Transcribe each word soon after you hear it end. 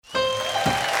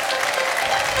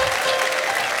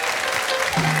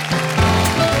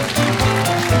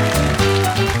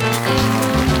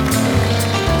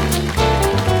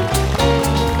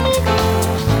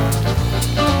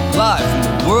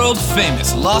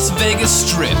famous Las Vegas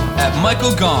Strip at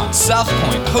Michael Gaughan's South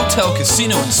Point Hotel,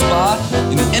 Casino and Spa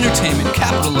in the entertainment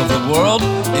capital of the world,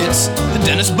 it's the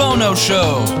Dennis Bono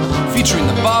Show, featuring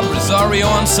the Bob Rosario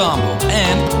Ensemble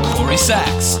and Corrie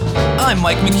Sachs. I'm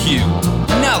Mike McHugh.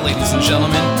 Now, ladies and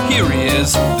gentlemen, here he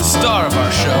is, the star of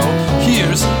our show.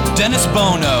 Here's Dennis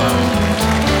Bono.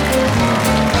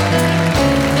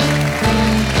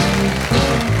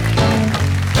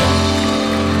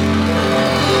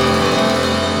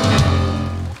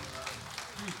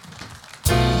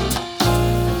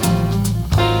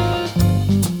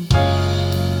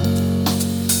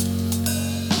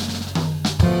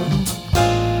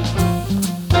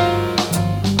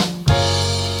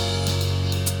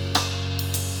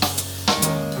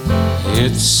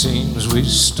 It seems we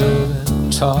stood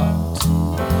and talked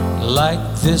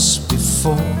like this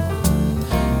before.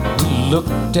 We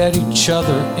looked at each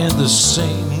other in the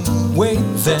same way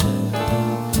then.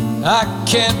 I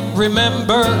can't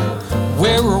remember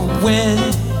where or when.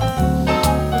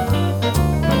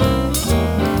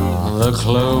 The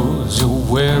clothes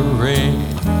you're wearing,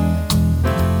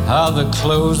 how the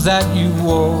clothes that you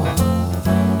wore.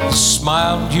 The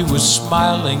smile you were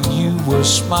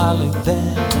smiling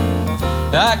then.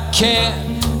 I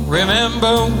can't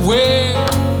remember where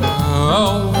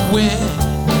or when.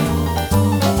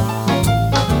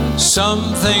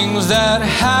 Some things that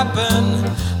happen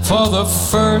for the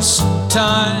first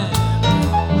time,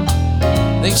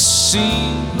 they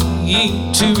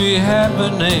seem to be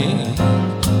happening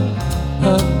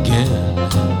again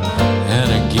and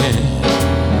again.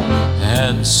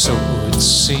 And so it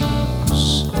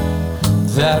seems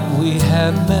that we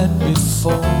have met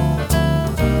before.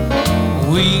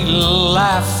 We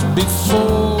laughed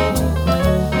before,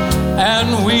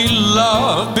 and we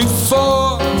loved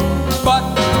before, but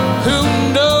who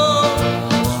knows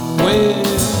where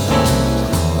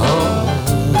or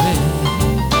when.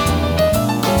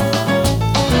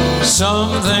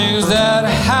 Some things that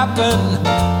happen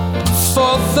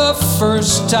for the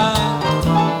first time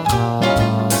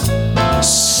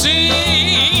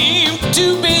seem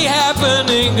to be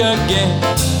happening again.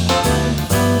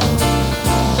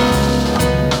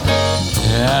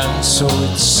 And so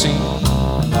it seems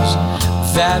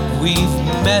that we've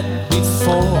met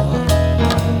before.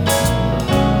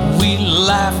 We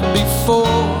laughed before,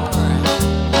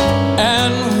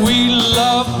 and we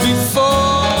loved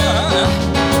before.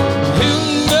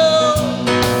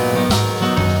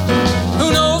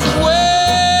 Who knows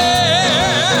where?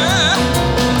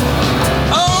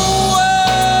 Oh,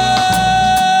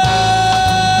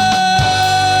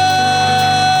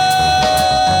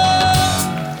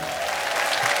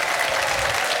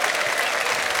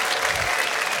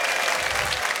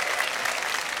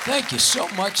 Thank you so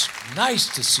much. Nice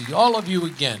to see all of you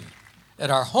again at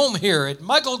our home here at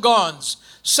Michael Gaughan's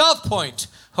South Point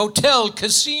Hotel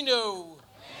Casino.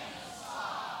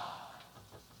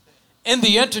 In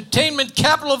the entertainment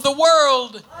capital of the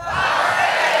world.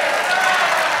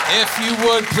 If you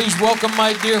would, please welcome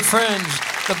my dear friends,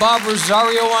 the Bob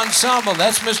Rosario Ensemble.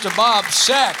 That's Mr. Bob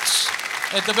Sachs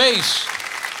at the bass.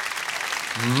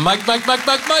 Mike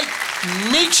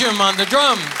Meacham on the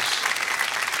drums.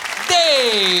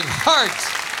 Dave Hart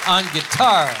on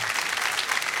guitar,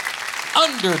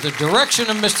 under the direction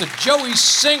of Mr. Joey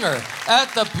Singer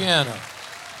at the piano.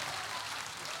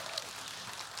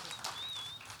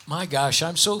 My gosh,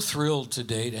 I'm so thrilled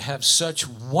today to have such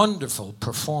wonderful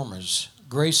performers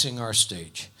gracing our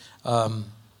stage.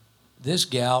 This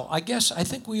gal, I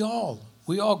think we all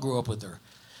grew up with her.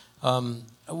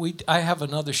 I have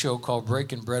another show called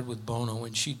Breaking Bread with Bono,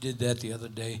 and she did that the other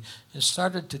day and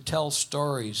started to tell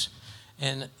stories.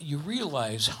 And you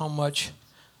realize how much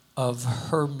of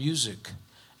her music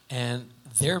and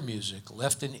their music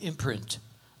left an imprint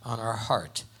on our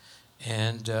heart.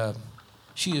 And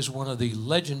she is one of the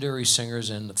legendary singers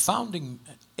and a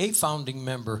founding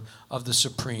member of the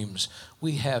Supremes.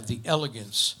 We have the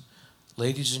elegance.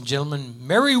 Ladies and gentlemen,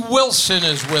 Mary Wilson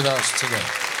is with us today.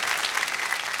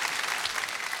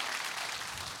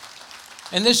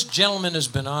 And this gentleman has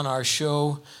been on our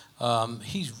show.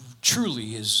 He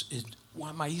truly is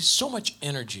he's so much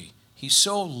energy. He's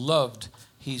so loved.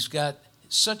 He's got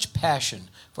such passion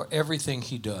for everything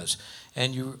he does.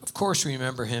 And you, of course,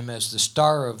 remember him as the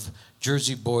star of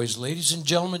Jersey Boys. Ladies and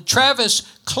gentlemen, Travis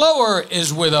Cloer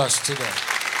is with us today.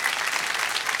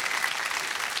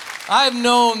 I've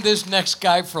known this next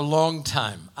guy for a long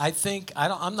time.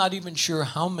 I'm not even sure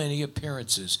how many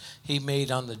appearances he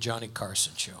made on the Johnny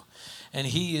Carson show. And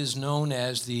he is known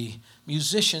as the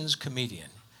musician's comedian.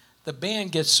 The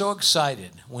band gets so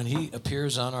excited when he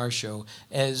appears on our show,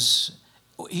 as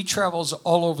He travels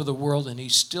all over the world, and he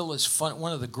still is fun.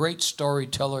 One of the great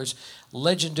storytellers,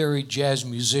 legendary jazz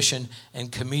musician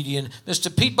and comedian.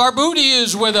 Mr. Pete Barbutti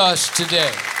is with us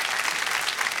today.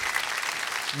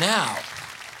 Now,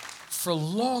 for a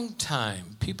long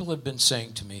time, people have been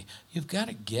saying to me, you've got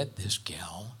to get this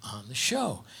gal on the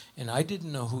show. And I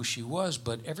didn't know who she was,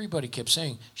 but everybody kept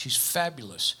saying, she's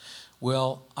fabulous.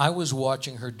 Well, I was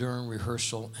watching her during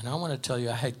rehearsal, and I want to tell you,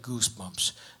 I had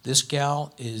goosebumps. This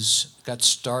gal got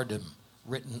stardom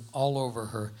written all over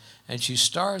her, and she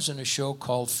stars in a show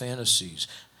called Fantasies.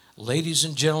 Ladies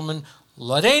and gentlemen,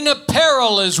 Lorena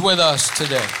Peril is with us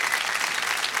today.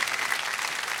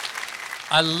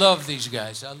 I love these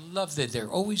guys. I love that they're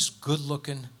always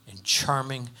good-looking and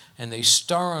charming, and they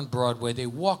star on Broadway. They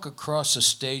walk across the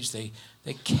stage. They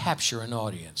capture an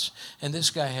audience. And this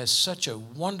guy has such a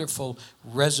wonderful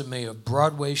resume of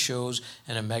Broadway shows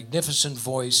and a magnificent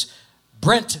voice.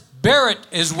 Brent Barrett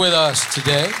is with us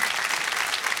today.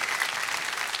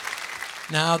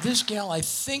 Now, this gal, I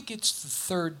think it's the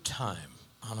third time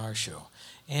on our show.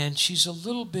 And she's a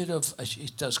little bit of, she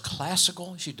does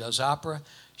classical, she does opera,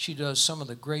 she does some of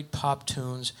the great pop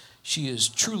tunes. She is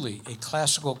truly a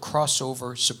classical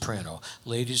crossover soprano.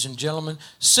 Ladies and gentlemen,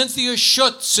 Cynthia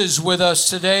Shutz is with us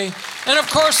today. And of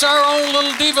course, our own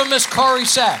little diva, Miss Corrie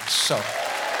Sachs. So,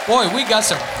 boy, we got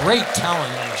some great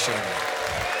talent on the show today.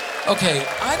 Okay,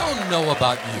 I don't know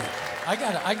about you. I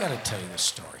gotta tell you this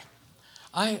story.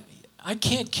 I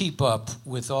can't keep up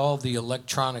with all the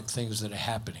electronic things that are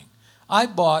happening. I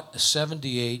bought a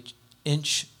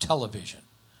 78-inch television,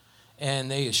 and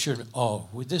they assured me, oh,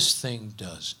 well, this thing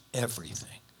does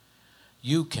everything.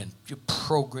 You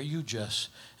program,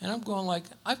 and I'm going like,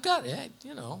 I've got it,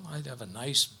 I have a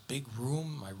nice big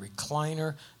room, my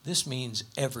recliner. This means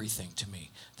everything to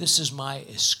me. This is my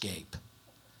escape.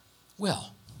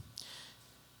 Well,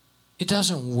 it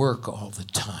doesn't work all the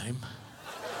time.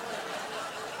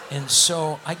 And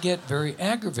so I get very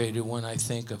aggravated when I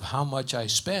think of how much I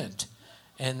spent.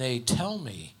 And they tell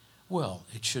me, well,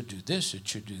 it should do this, it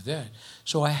should do that.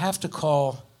 So I have to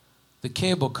call the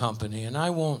cable company, and I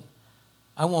won't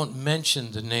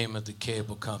mention the name of the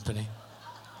cable company,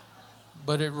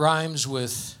 but it rhymes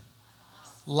with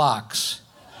locks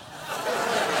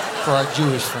for our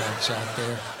Jewish friends out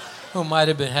there who might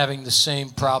have been having the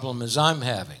same problem as I'm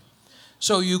having.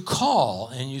 So you call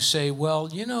and you say, well,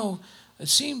 it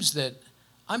seems that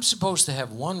I'm supposed to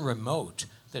have one remote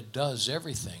that does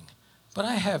everything, but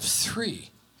I have 3.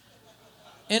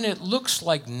 And it looks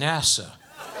like NASA.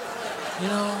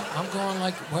 I'm going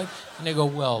like, what? And they go,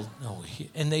 well, no.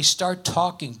 And they start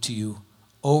talking to you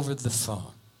over the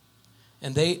phone.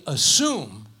 And they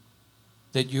assume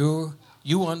that you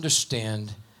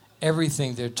understand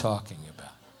everything they're talking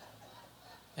about.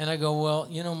 And I go, well,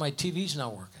 my TV's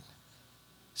not working.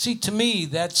 See, to me,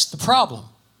 that's the problem.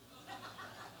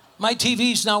 My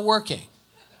TV's not working.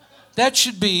 That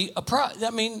should be a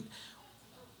problem.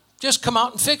 Just come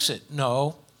out and fix it.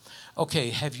 No. Okay,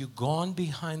 have you gone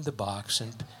behind the box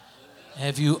and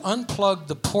have you unplugged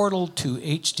the portal to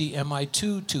HDMI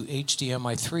 2 to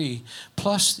HDMI 3?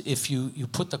 Plus, if you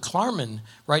put the Klarman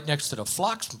right next to the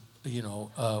Flox,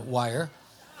 wire,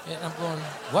 and I'm going,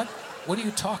 what? What are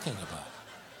you talking about?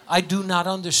 I do not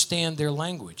understand their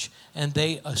language, and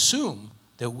they assume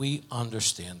that we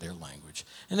understand their language,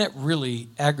 and that really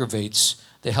aggravates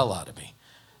the hell out of me.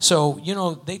 So,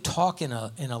 they talk in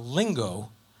a lingo,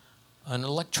 an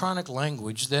electronic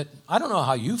language that I don't know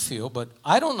how you feel, but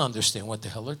I don't understand what the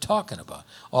hell they're talking about.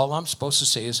 All I'm supposed to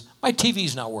say is, my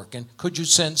TV's not working. Could you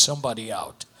send somebody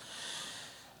out?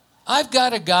 I've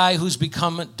got a guy who's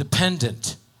become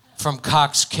dependent from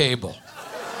Cox Cable.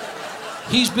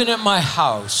 He's been at my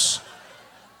house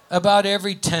about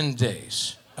every 10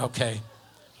 days, okay?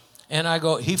 And I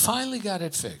go, he finally got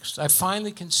it fixed. I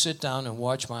finally can sit down and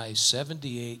watch my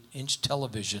 78-inch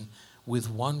television with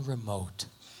one remote.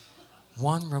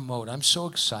 One remote. I'm so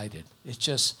excited. It's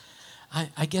just,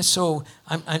 I guess so.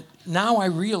 Now I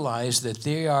realize that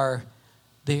they are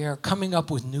coming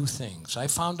up with new things. I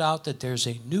found out that there's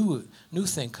a new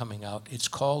thing coming out. It's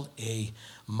called a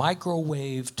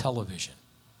microwave television.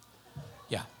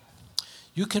 Yeah.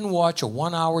 You can watch a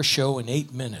 1-hour show in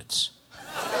 8 minutes.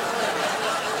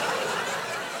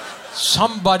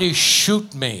 Somebody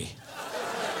shoot me.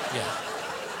 Yeah.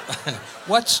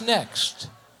 What's next?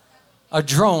 A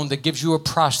drone that gives you a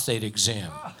prostate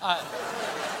exam.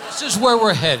 This is where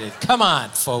we're headed. Come on,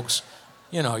 folks.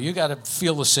 You got to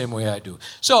feel the same way I do.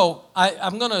 So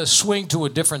I'm going to swing to a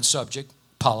different subject,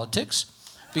 politics.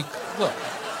 Look,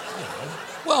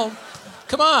 well,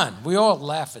 come on. We all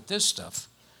laugh at this stuff.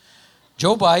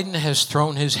 Joe Biden has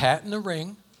thrown his hat in the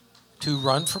ring to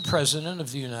run for president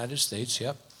of the United States,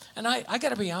 yep. And I got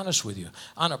to be honest with you.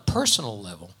 On a personal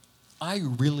level, I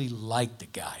really like the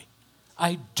guy.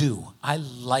 I do. I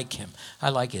like him. I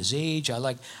like his age.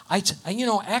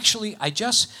 Actually, I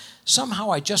just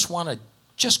want to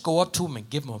just go up to him and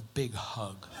give him a big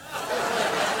hug.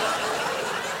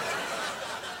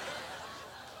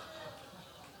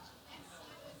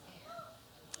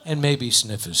 And maybe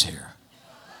sniff his hair.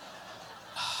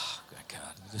 Oh,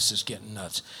 God, this is getting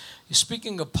nuts.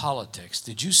 Speaking of politics,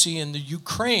 did you see in the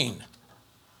Ukraine,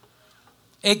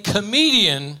 a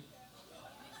comedian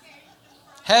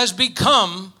has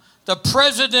become the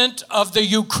president of the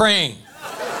Ukraine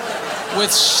with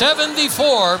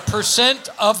 74%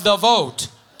 of the vote.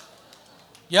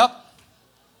 Yep.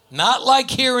 Not like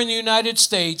here in the United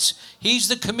States. He's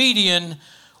the comedian.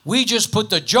 We just put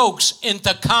the jokes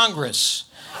into Congress.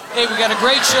 Hey, we got a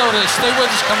great show today. Stay with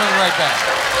us, coming right back.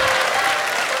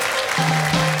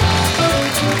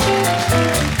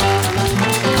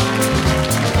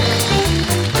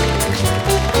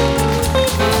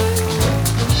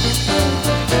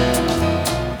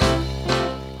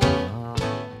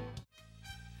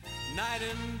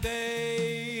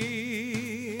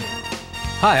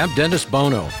 Hi, I'm Dennis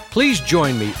Bono. Please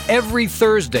join me every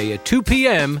Thursday at 2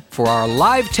 p.m. for our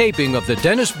live taping of The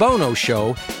Dennis Bono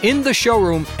Show in the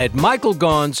showroom at Michael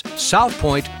Gaughan's South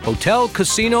Point Hotel,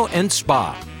 Casino, and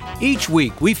Spa. Each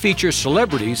week, we feature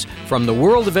celebrities from the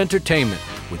world of entertainment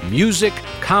with music,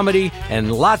 comedy,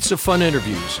 and lots of fun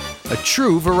interviews. A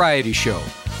true variety show.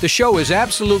 The show is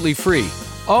absolutely free.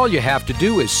 All you have to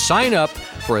do is sign up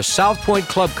for a South Point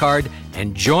Club card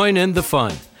and join in the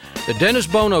fun. The Dennis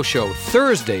Bono Show,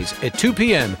 Thursdays at 2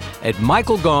 p.m. at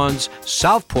Michael Gaughan's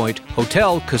South Point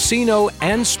Hotel, Casino,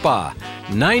 and Spa,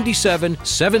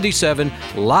 9777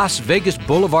 Las Vegas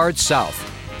Boulevard South.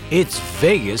 It's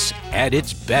Vegas at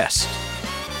its best.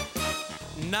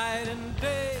 Night and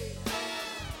day,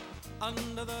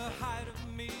 under the height of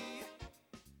me.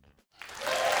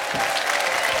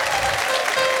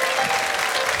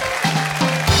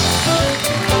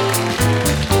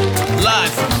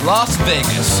 Live from Las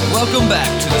Vegas, welcome back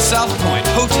to the South Point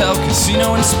Hotel,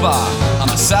 Casino, and Spa on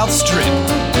the South Strip.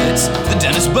 It's the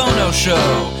Dennis Bono Show.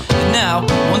 And now,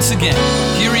 once again,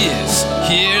 here he is.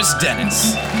 Here's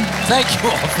Dennis. Thank you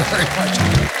all very much.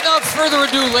 Without further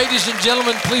ado, ladies and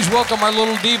gentlemen, please welcome our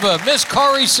little diva, Miss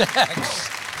Corrie Sachs.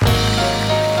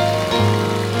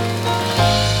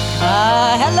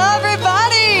 Hello,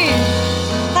 everybody.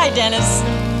 Hi, Dennis.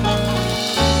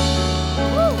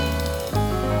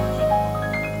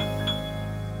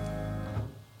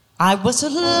 I was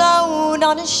alone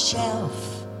on a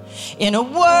shelf in a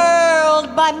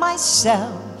world by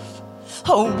myself.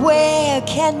 Oh, where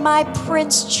can my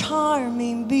Prince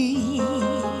Charming be?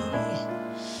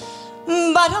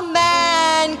 But a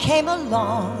man came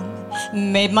along,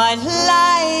 made my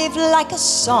life like a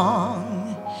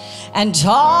song, and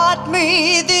taught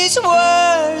me these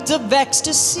words of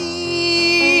ecstasy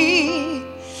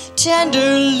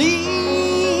tenderly.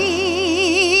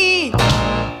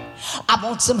 I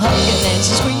want some hugging and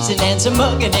some squeezing and some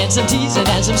mugging and some teasing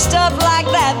and some stuff like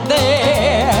that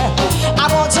there. I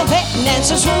want some petting and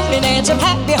some swooning and some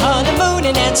happy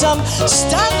honeymooning and some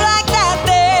stuff like that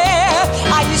there.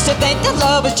 I used to think that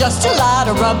love was just a lot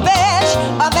of rubbish,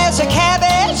 a mess of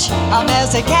cabbage, a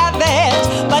mess of cabbage.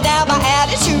 But now my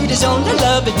attitude is only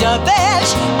love and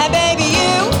dubbish. And baby,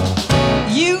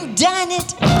 you done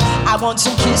it. I want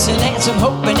some kissing and some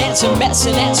hoping and some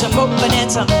messing and some hoping and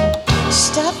some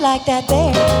stuff like that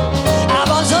there. I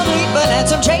want some leaping and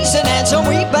some chasing and some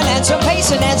weeping and some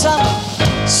pacing and some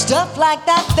stuff like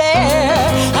that there.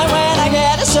 And when I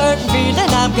get a certain feeling,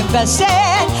 I'm confessing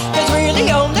there's really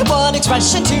only one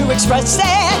expression to express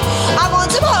it. I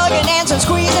want some hugging and some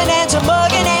squeezing and some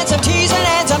mugging and some teasing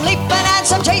and some leaping and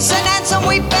some chasing and some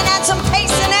weeping and some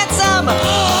pacing and some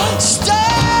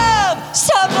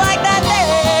stuff like that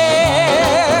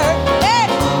there.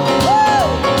 Hey, woo!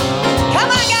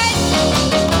 Come on, guys.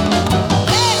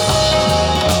 Hey.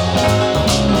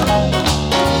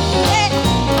 Hey.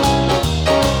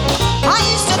 I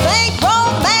used to think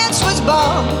romance was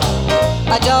born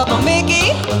a double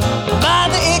Mickey by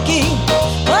the icky,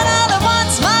 but all at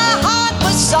once my heart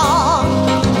was song,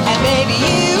 and baby,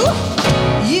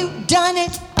 you done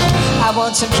it. I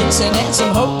want some kissing and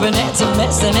some hoping and some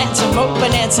messing and some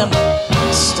hoping and some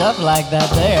stuff like that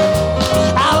there.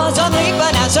 I want some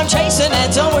leaping and some chasing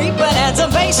and some weeping and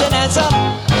some pacing and some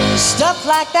stuff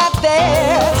like that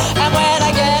there. And when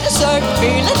I get a certain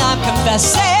feeling, I'm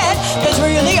confessing there's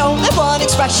really only one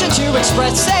expression to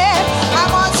express it. I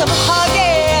want some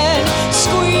hugging,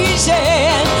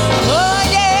 squeezing,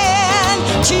 hugging,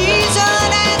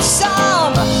 teasing and some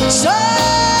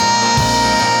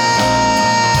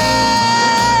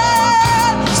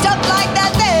Stuff like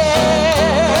that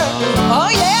there. Oh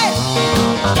yeah.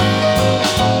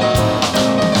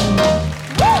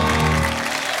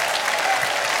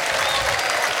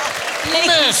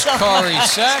 Miss Corrie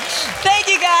Sachs. Thank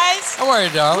you guys. How are you,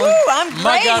 darling? Woo, I'm great.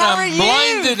 My God, How are I'm you?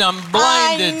 blinded. I'm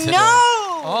blinded I today.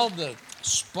 know. All the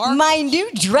sparkles. My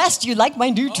new dress. Do you like my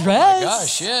new dress? Oh my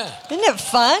gosh, yeah. Isn't it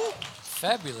fun?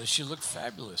 Fabulous. You look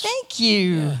fabulous. Thank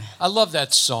you. Yeah. I love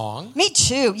that song. Me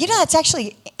too. You know, that's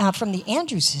actually from the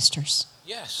Andrews Sisters.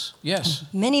 Yes, yes.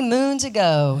 Many moons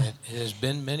ago. It has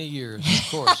been many years, of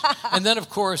course. And then, of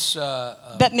course,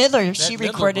 Bette Midler, she Midler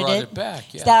recorded brought it. it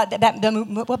back, yeah.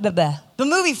 The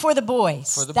movie For the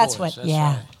Boys. For the that's boys, what,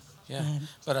 yeah. right. Yeah.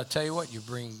 But I'll tell you what, you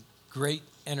bring great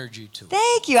energy to it.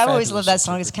 Thank you. I've always Fabulous loved that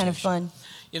song. It's kind of fun.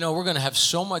 You know, we're going to have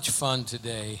so much fun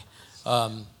today.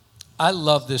 I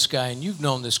love this guy, and you've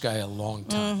known this guy a long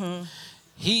time. Mm-hmm.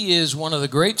 He is one of the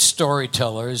great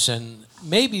storytellers and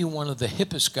maybe one of the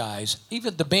hippest guys.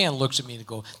 Even the band looks at me and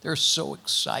go, they're so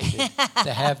excited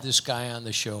to have this guy on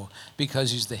the show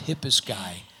because he's the hippest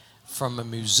guy from a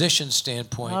musician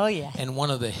standpoint. Oh, yeah. And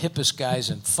one of the hippest guys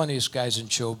and funniest guys in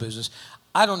show business.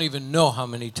 I don't even know how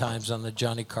many times on the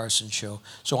Johnny Carson show.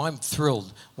 So I'm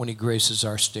thrilled when he graces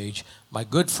our stage. My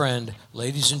good friend,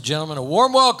 ladies and gentlemen, a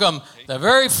warm welcome, the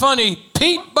very funny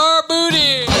Pete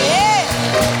Barbutti.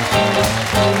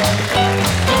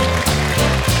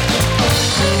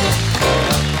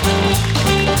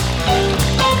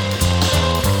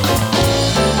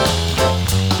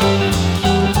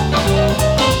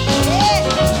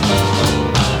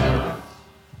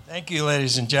 Thank you,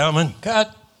 ladies and gentlemen.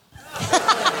 Cut.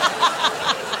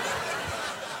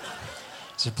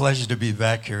 It's a pleasure to be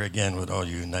back here again with all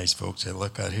you nice folks. I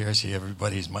look out here, I see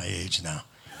everybody's my age now.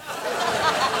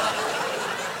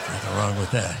 Nothing wrong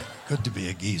with that. Good to be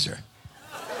a geezer.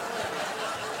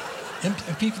 And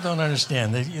people don't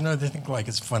understand. They think like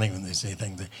it's funny when they say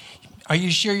things. Are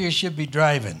you sure you should be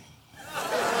driving?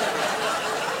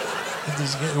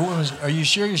 A woman was, are you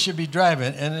sure you should be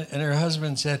driving? And her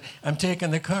husband said, I'm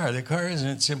taking the car. The car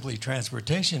isn't simply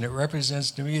transportation. It represents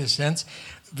to me a sense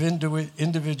of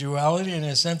individuality and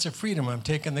a sense of freedom. I'm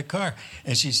taking the car.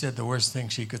 And she said the worst thing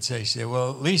she could say. She said,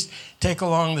 well, at least take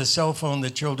along the cell phone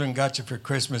the children got you for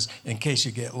Christmas in case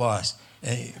you get lost.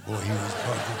 And he was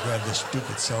about to grab this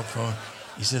stupid cell phone.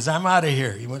 He says, I'm out of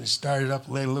here. He went and started up,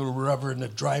 laid a little rubber in the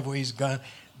driveway. He's gone.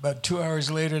 About 2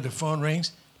 hours later, the phone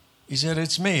rings. He said,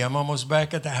 it's me. I'm almost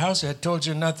back at the house. I told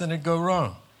you nothing would go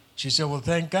wrong. She said, well,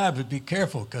 thank God, but be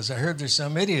careful, because I heard there's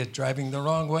some idiot driving the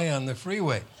wrong way on the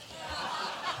freeway.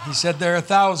 He said, there are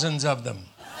thousands of them.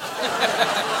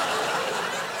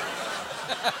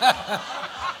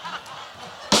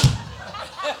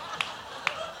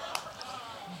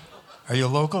 Are you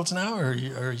locals now, or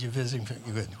are you visiting?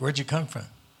 Where'd you come from?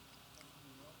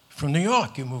 From New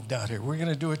York, you moved out here. We're going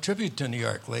to do a tribute to New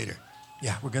York later.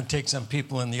 Yeah, we're going to take some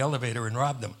people in the elevator and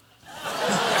rob them.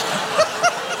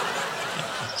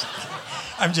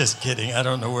 I'm just kidding. I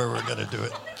don't know where we're going to do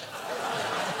it.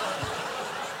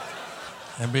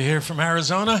 Anybody here from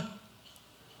Arizona?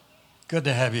 Good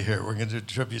to have you here. We're going to do a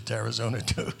tribute to Arizona,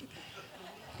 too.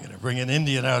 We're going to bring an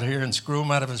Indian out here and screw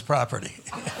him out of his property.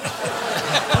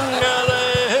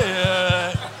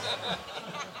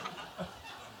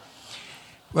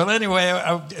 Well, anyway,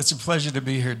 it's a pleasure to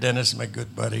be here, Dennis, my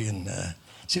good buddy. And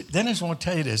see, Dennis won't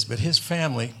tell you this, but his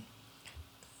family,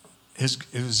 it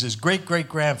was his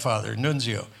great-great-grandfather,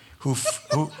 Nunzio, who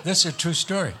this is a true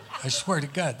story. I swear to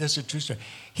God, this is a true story.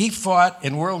 He fought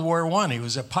in World War I. He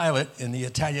was a pilot in the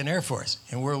Italian Air Force.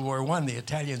 In World War I, the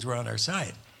Italians were on our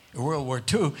side. In World War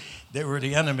II, they were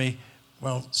the enemy,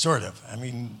 well, sort of. I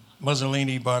mean,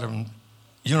 Mussolini bought them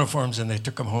uniforms, and they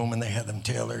took them home, and they had them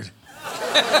tailored.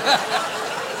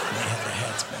 They had the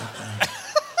hats back then.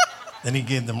 Then he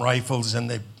gave them rifles, and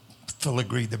they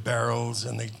filigreed the barrels,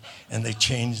 and they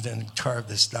changed and carved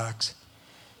the stocks.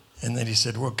 And then he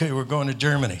said, well, okay, we're going to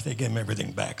Germany. They gave him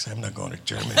everything back, so I'm not going to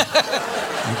Germany.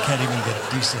 You can't even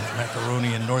get decent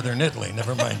macaroni in northern Italy,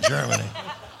 never mind Germany.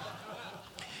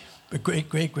 But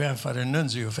great-great-grandfather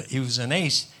Nunzio, he was an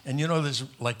ace. And you know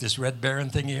this Red Baron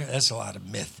thing here? That's a lot of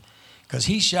myth. Because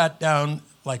he shot down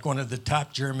like one of the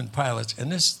top German pilots.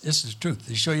 And this is the truth.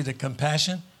 To show you the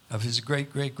compassion of his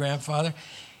great-great-grandfather,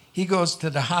 he goes to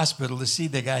the hospital to see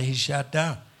the guy he shot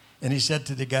down. And he said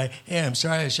to the guy, hey, I'm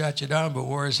sorry I shot you down, but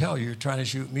war is hell. You're trying to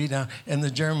shoot me down. And the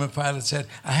German pilot said,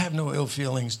 I have no ill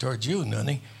feelings towards you,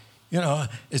 Nunny.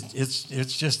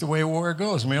 It's just the way war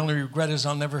goes. My only regret is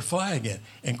I'll never fly again.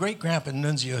 And Great-Grandpa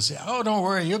Nunzio said, oh, don't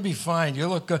worry, you'll be fine.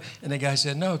 You'll look good. And the guy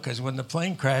said, no, because when the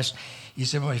plane crashed, he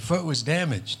said, my foot was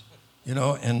damaged,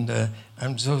 and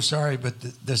I'm so sorry, but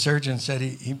the surgeon said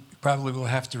he probably will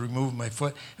have to remove my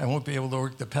foot. I won't be able to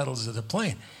work the pedals of the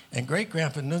plane. And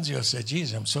Great-Grandpa Nunzio said,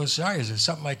 geez, I'm so sorry. Is there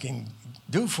something I can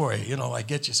do for you? Like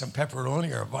get you some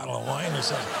pepperoni or a bottle of wine or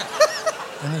something.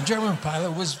 And the German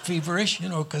pilot was feverish,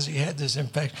 because he had this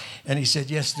infection. And he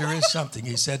said, yes, there is something.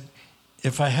 He said,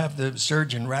 if I have the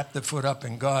surgeon wrap the foot up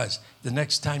in gauze, the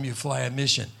next time you fly a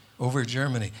mission over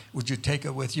Germany, would you take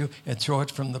it with you and throw it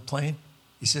from the plane?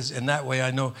 He says, and that way I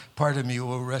know part of me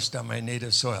will rest on my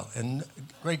native soil. And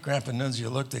Great-Grandpa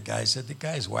Nunzio looked at the guy and said, the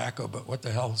guy's wacko, but what the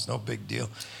hell, it's no big deal.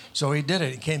 So he did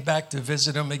it. He came back to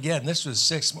visit him again. This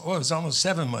was it was almost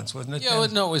 7 months, wasn't it? Yeah,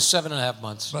 no, it was 7.5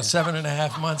 months. About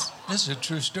 7.5 months. This is a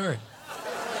true story.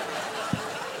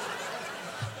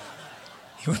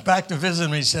 He went back to visit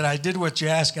him. He said, I did what you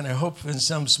asked, and I hope in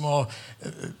some small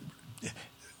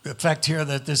effect here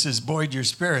that this has buoyed your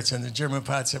spirits. And the German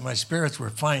pilot said, my spirits were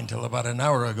fine till about an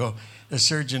hour ago. The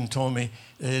surgeon told me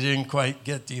they didn't quite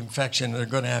get the infection. They're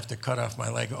going to have to cut off my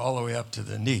leg all the way up to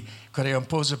the knee. Could I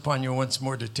impose upon you once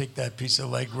more to take that piece of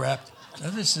leg wrapped?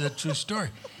 Now, this is a true story.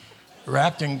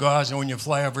 Wrapped in gauze, and when you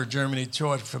fly over Germany,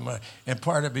 throw it and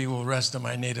part of me will rest on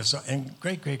my native soil. And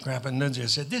Great-Grandpa Nunzio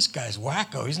said, this guy's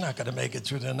wacko. He's not going to make it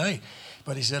through the night.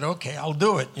 But he said, okay, I'll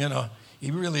do it, He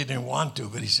really didn't want to,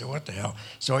 but he said, what the hell?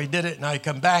 So he did it, and I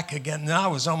come back again. Now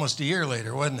it was almost a year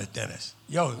later, wasn't it, Dennis?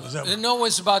 No, it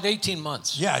was about 18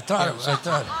 months. Yeah, I thought it was.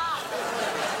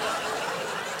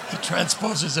 He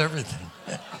transposes everything.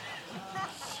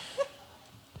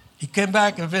 He came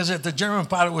back and visited. The German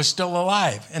pilot was still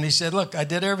alive. And he said, look, I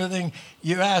did everything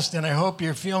you asked, and I hope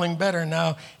you're feeling better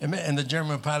now. And the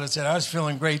German pilot said, I was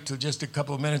feeling great till just a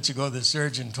couple of minutes ago. The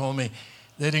surgeon told me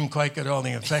they didn't quite get all the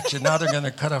infection. Now they're going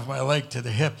to cut off my leg to the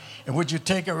hip. And would you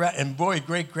take and boy,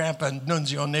 Great-Grandpa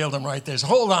Nunzio nailed him right there. Said,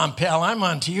 hold on, pal, I'm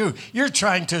on to you. You're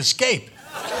trying to escape.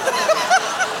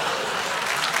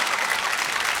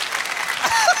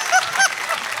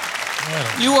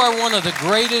 You are one of the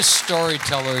greatest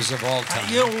storytellers of all time.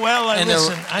 I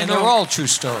listen. They're all true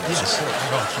stories. Yes,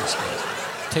 they're all true stories.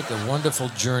 Take a wonderful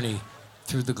journey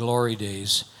through the glory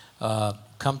days.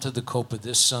 Come to the Copa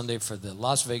this Sunday for the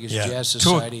Las Vegas Jazz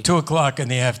Society. 2 o'clock in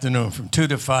the afternoon, from 2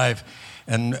 to 5,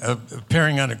 and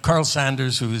appearing on it, Carl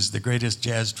Sanders, who is the greatest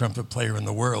jazz trumpet player in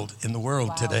the world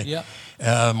today. Yep.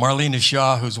 Marlena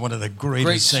Shaw, who's one of the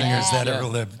greatest singers that ever Yeah.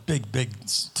 lived, big,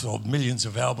 sold millions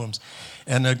of albums.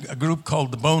 And a group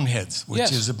called the Boneheads,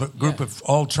 which is a group of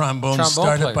all trombones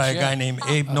started by a guy named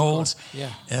Abe Knowles. Yeah.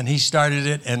 And he started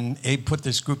it, and Abe put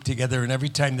this group together, and every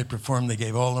time they performed, they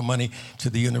gave all the money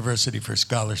to the university for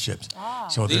scholarships. Oh.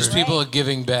 So These people are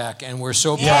giving back, and we're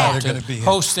so Yeah, proud they're to gonna be here.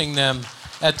 hosting them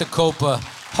at the Copa,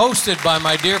 hosted by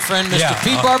my dear friend, Mr. Yeah,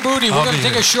 Pete Barbutti. We're I'll going to be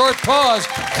take here. a short pause.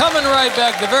 Coming right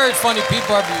back, the very funny Pete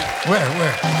Barbutti.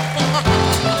 Where?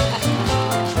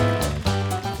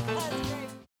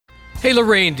 Hey,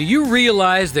 Lorraine, do you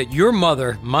realize that your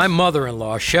mother, my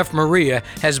mother-in-law, Chef Maria,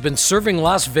 has been serving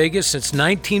Las Vegas since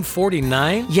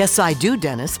 1949? Yes, I do,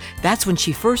 Dennis. That's when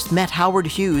she first met Howard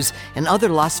Hughes and other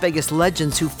Las Vegas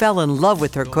legends who fell in love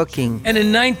with her cooking. And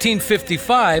in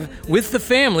 1955, with the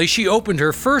family, she opened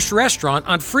her first restaurant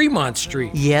on Fremont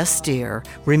Street. Yes, dear.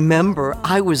 Remember,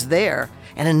 I was there.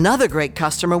 And another great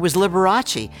customer was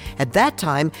Liberace. At that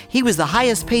time, he was the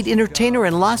highest paid entertainer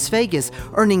in Las Vegas,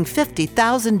 earning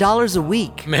 $50,000 a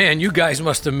week. Man, you guys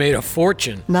must have made a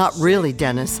fortune. Not really,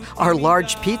 Dennis. Our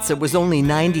large pizza was only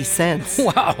 90 cents.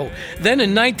 Wow. Then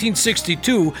in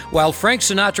 1962, while Frank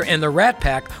Sinatra and the Rat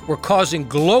Pack were causing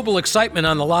global excitement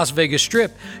on the Las Vegas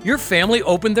Strip, your family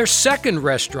opened their second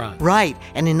restaurant. Right,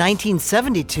 and in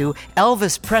 1972,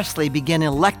 Elvis Presley began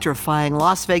electrifying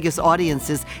Las Vegas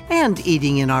audiences and eating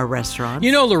in our restaurant.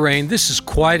 You know, Lorraine, this is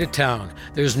quite a town.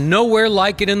 There's nowhere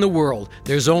like it in the world.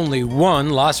 There's only one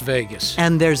Las Vegas.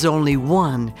 And there's only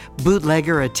one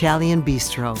Bootlegger Italian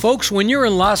Bistro. Folks, when you're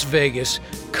in Las Vegas,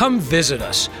 come visit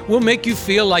us. We'll make you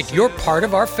feel like you're part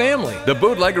of our family. The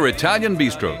Bootlegger Italian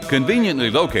Bistro, conveniently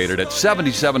located at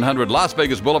 7700 Las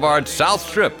Vegas Boulevard, South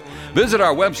Strip. Visit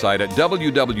our website at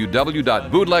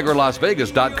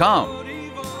www.bootleggerlasvegas.com.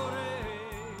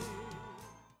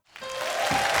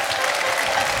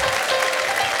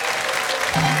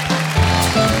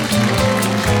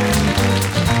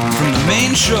 From the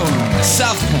main showroom at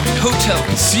South Point Hotel,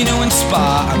 Casino and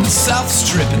Spa on the South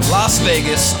Strip in Las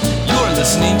Vegas, you're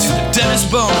listening to The Dennis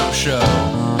Bono Show.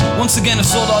 Once again, a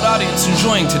sold-out audience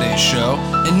enjoying today's show.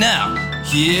 And now,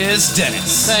 here's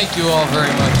Dennis. Thank you all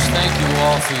very much. Thank you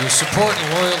all for your support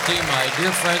and loyalty. My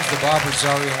dear friends, the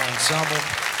Barbutti Ensemble.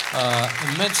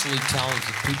 Immensely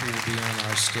talented people will be on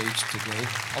our stage today,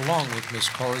 along with Miss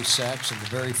Corrie, Sachs, and the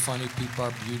very funny Pete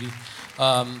Barbutti.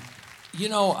 You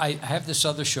know, I have this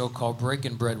other show called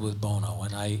Breaking Bread with Bono,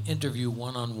 and I interview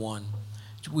one-on-one.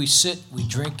 We sit, we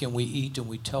drink, and we eat, and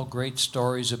we tell great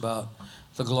stories about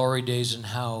the glory days and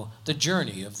how the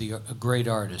journey of the great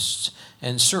artists.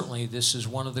 And certainly this is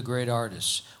one of the great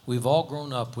artists. We've all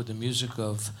grown up with the music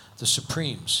of the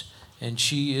Supremes, and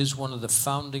she is one of the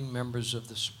founding members of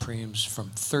the Supremes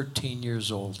from 13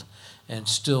 years old and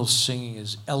still singing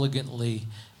as elegantly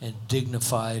and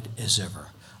dignified as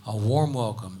ever. A warm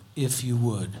welcome, if you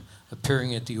would,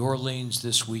 appearing at the Orleans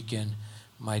this weekend,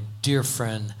 my dear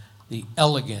friend, the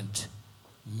elegant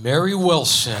Mary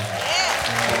Wilson.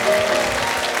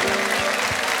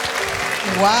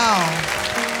 Wow,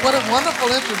 what a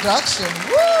wonderful introduction.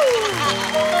 Woo!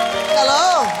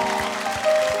 Hello.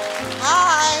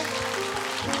 Hi.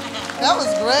 That was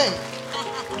great.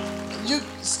 You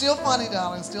still funny,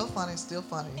 darling. Still funny, still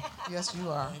funny. Yes, you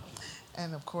are.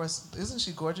 And of course, isn't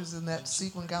she gorgeous in that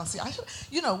sequin gown? See,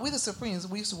 you know, we the Supremes,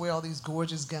 we used to wear all these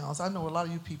gorgeous gowns. I know a lot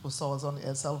of you people saw us on the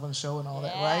Ed Sullivan Show and all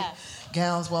that, right?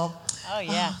 Gowns, well. Oh,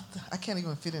 yeah. I can't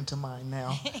even fit into mine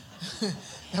now.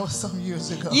 That was some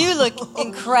years ago. You look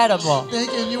incredible.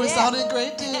 Thank you. You were sounding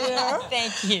great, dear.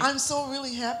 Thank you. I'm so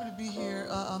really happy to be here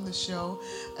on the show.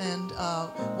 And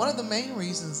one of the main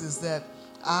reasons is that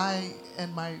I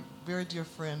and my very dear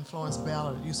friend Florence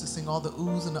Ballard used to sing all the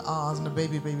oohs and the ahs and the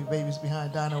baby, baby, babies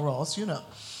behind Dinah Ross, you know.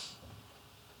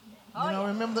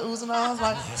 Remember the oohs and ahs?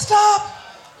 Like, stop!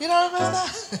 You don't remember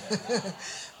that?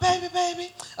 Baby,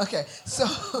 baby. Okay, so,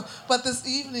 but this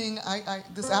evening,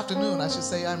 this afternoon, I should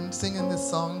say, I'm singing this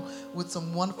song with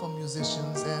some wonderful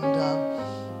musicians, and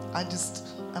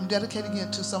I'm dedicating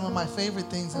it to some of my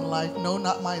favorite things in life. No,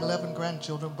 not my 11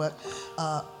 grandchildren, but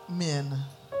men.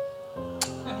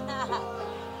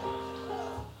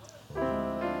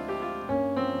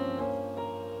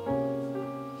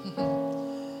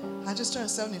 I just turned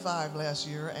 75 last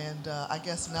year, and I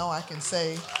guess now I can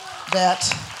say that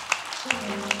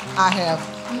I have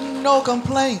no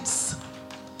complaints,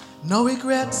 no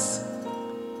regrets.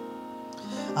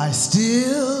 I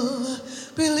still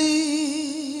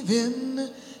believe in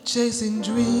chasing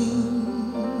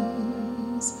dreams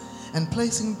and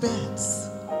placing bets.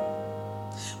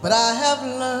 But I have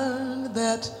learned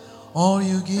that all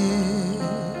you give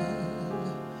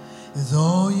is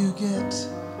all you get.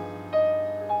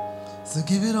 So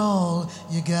give it all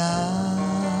you got.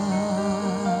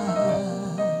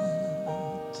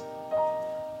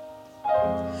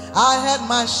 I had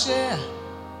my share,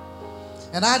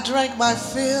 and I drank my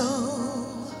fill.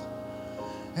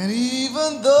 And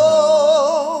even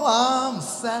though I'm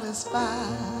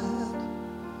satisfied,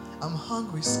 I'm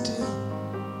hungry still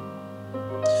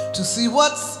to see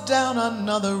what's down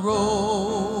another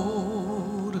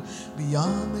road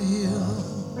beyond the hill.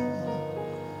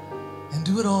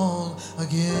 Do it all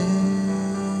again.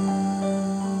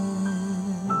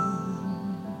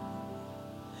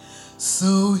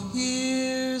 So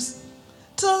here's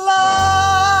to life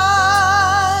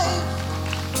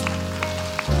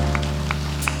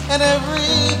and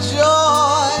every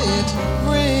joy it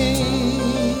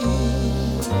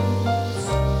brings.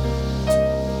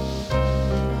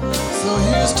 So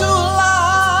here's to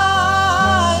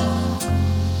life,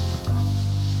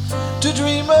 to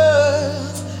dreamers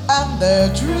and their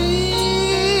dreams.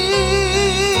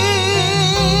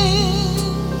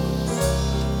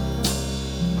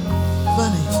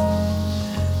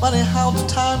 Funny how the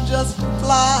time just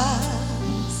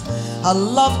flies. How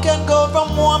love can go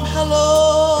from warm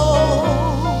hellos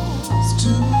to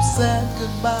sad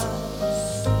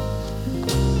goodbyes,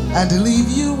 and to leave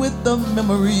you with the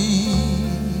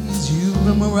memories you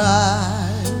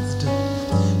memorized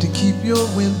to keep your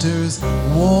winters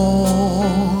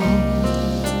warm.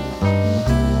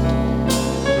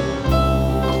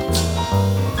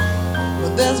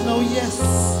 There's no yes in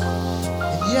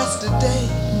yesterday,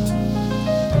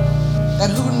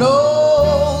 and who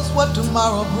knows what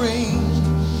tomorrow brings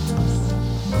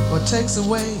or takes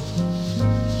away.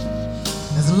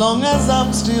 As long as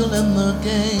I'm still in the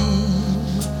game,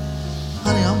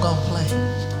 honey, I'm gonna play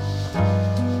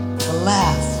for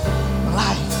laughs, for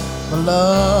life, for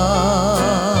love.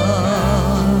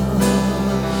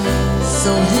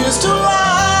 So here's to life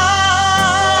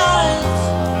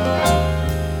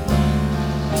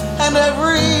and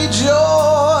every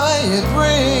joy it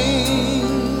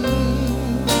brings.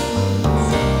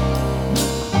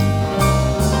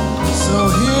 So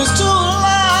here's to life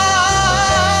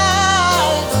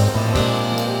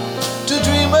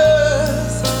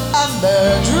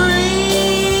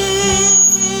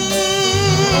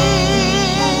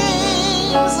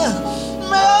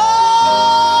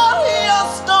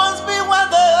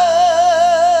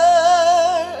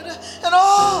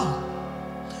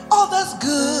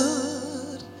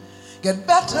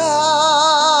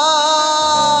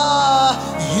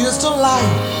Here's to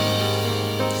life.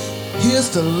 Here's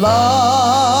to love.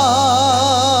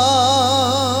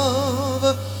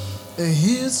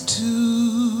 Here's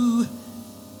to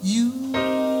you.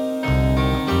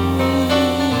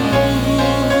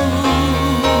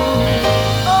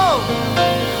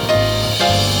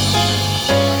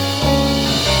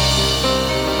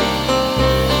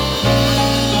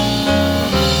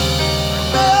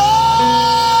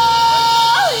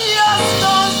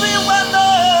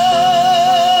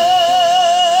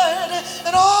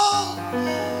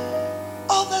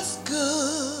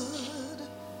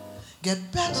 Get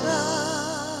better.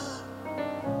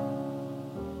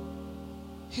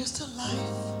 Here's to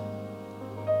life.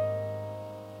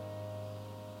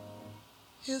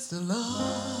 Here's to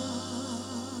love.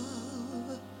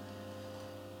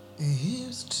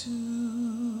 Here's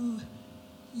to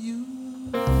you.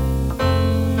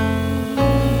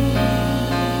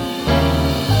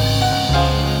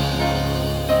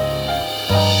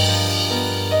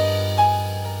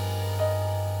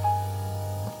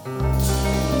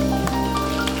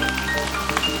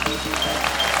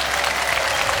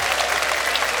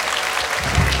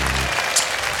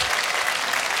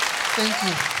 Thank you.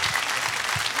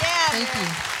 Yeah. Thank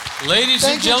you. Ladies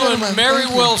Thank and you, gentlemen, gentlemen. Mary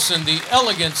Thank you. Wilson, the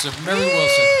elegance of Mary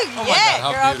Wilson. Oh my Yeah, God,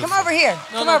 how girl, beautiful. come over here.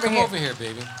 No, Come no, over come here. over here,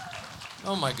 baby.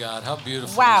 Oh my God, how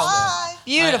beautiful. Wow. is that?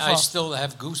 Beautiful. I still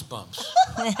have goosebumps.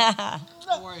 How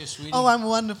are you, sweetie? Oh, I'm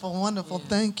wonderful, wonderful.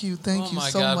 Thank you, thank Oh you my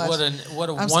so God, much. what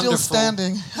a I'm wonderful. still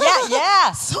standing.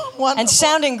 Yeah. So wonderful. And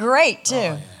sounding great,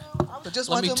 too. But just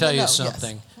Let want me them tell to you know,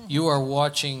 something. yes. You are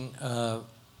watching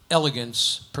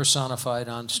elegance personified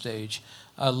on stage.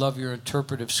 I love your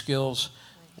interpretive skills,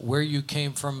 where you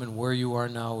came from and where you are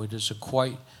now. It is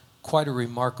quite a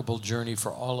remarkable journey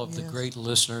for all of the Yes. great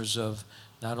listeners of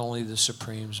not only the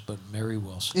Supremes, but Mary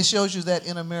Wilson. It shows you that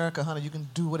in America, honey, you can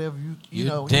do whatever you You're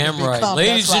know. damn you can right. become.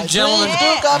 Ladies That's and gentlemen, Dreams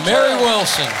do come Mary true.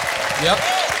 Wilson. Yep.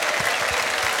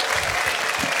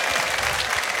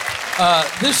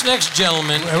 This next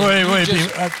gentleman. Wait.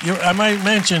 you I might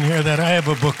mention here that I have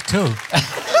a book too.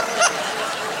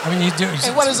 I mean, you do.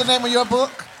 And what is the name of your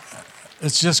book?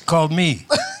 It's just called Me.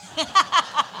 It's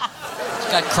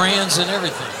got crayons and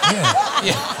everything.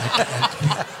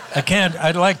 Yeah. I can't.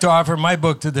 I'd like to offer my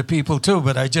book to the people too,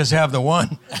 but I just have the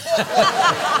one.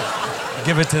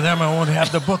 Give it to them, I won't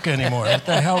have the book anymore. What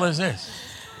the hell is this?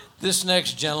 This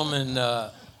next gentleman,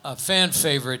 a fan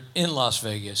favorite in Las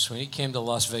Vegas. When he came to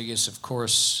Las Vegas, of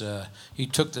course, he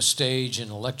took the stage and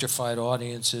electrified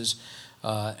audiences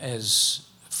as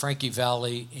Frankie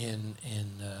Valli in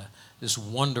this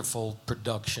wonderful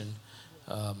production,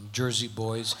 Jersey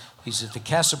Boys. He's at the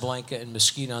Casablanca in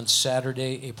Mesquite on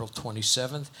Saturday, April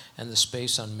 27th, and the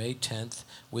Space on May 10th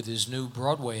with his new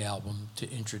Broadway album to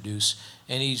introduce.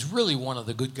 And he's really one of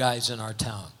the good guys in our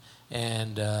town.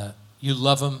 And you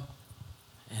love him,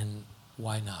 and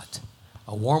why not?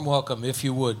 A warm welcome, if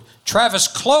you would, Travis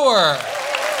Cloer.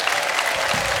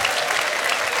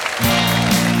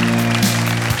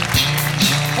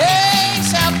 Hey,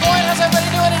 South Point, how's everybody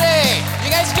doing today? You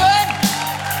guys good?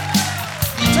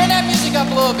 Turn that music up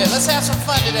a little bit. Let's have some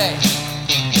fun today.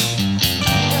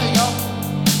 There we go.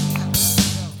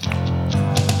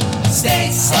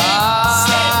 Stay,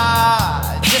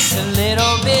 Just a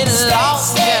little bit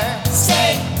longer.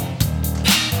 Stay,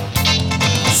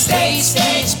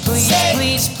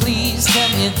 please tell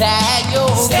me that you're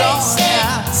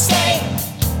gonna stay.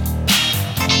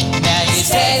 Now you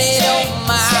said you don't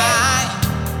mind,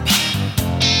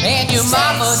 and your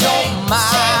mama don't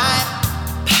mind.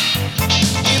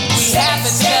 If we have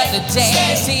another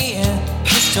dance here,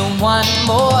 just one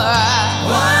more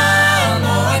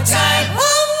time.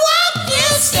 Won't you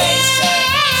stay?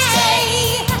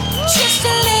 Just a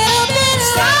little bit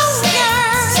longer.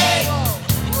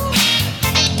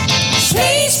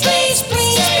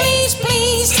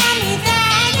 Please, tell me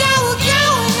that you're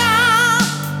going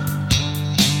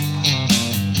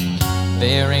on.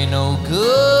 There ain't no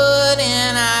good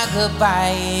in our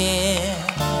goodbye.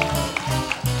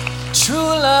 True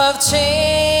love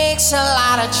takes a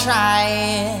lot of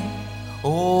trying.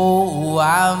 Oh,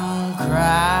 I'm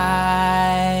crying.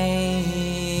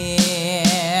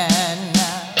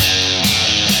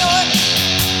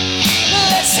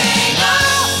 Let's hang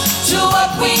on to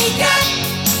what we got.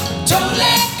 Don't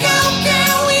let go,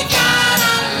 girl. We got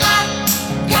a lot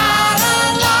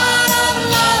of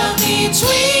love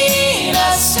between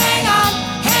us. Hang on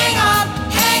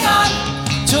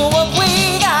to what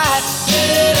we got.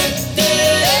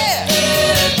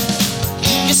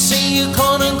 You say you're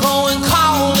gonna go and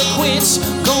call it quits,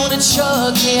 gonna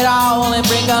chuck it all and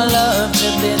bring our love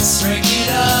to this. Break it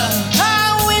up.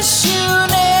 I wish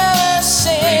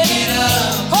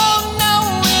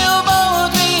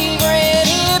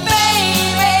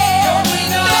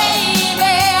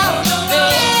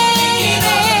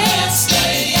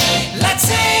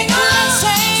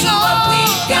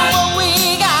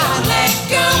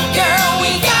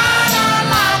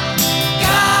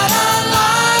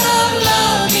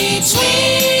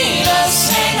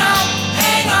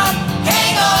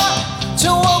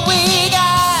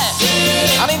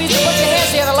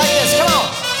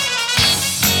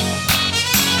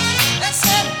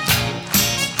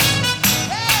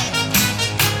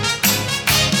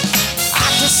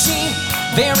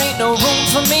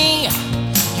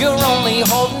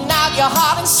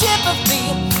probably.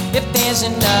 If there's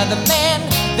another man,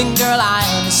 then girl, I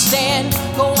understand.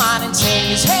 Go on and take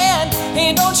his hand.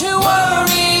 Hey, don't you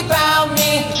worry about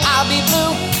me. I'll be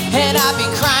blue and I'll be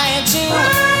crying too.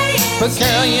 But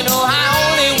girl, you know I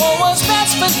only want what's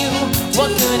best for you.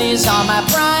 What good is all my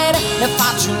pride if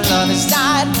our true love has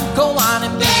died? Go on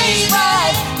and be his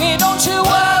bride. Hey, don't you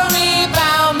worry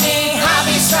about me. I'll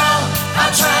be strong,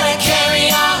 I'll try to carry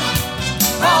on.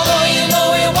 Although you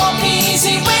know it won't be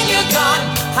easy when you're gone.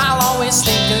 I'll always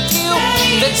think of you,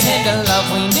 the tender love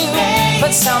we knew. But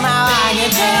somehow I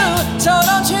get through. So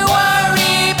don't you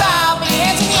worry about me.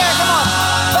 Hands in the air, come on.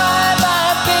 Bye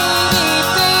bye, baby,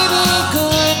 baby,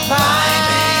 goodbye.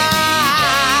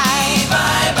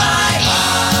 Bye bye,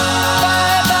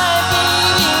 bye bye,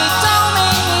 baby, don't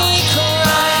make me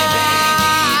cry.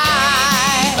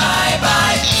 Bye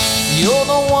bye. You're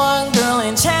the one girl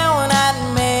in town I'd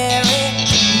marry.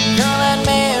 Girl, I'd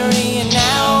marry you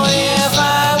now if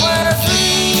I were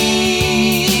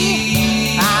free.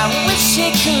 I wish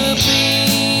it could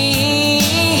be.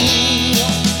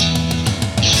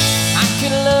 I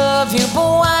could love you, but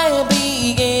why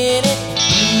begin it?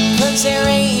 'Cause there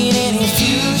ain't any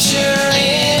future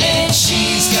in it.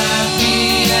 She's got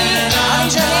me and I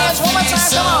need your hands one more time,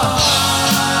 come on.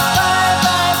 Bye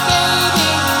bye, baby.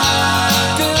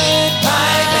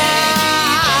 Goodbye, baby.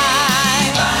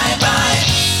 Bye bye.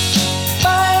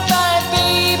 Bye bye,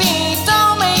 baby.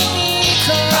 Don't make me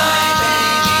cry.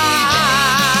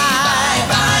 Bye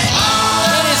bye.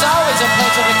 It is always a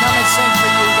pleasure to come and sing for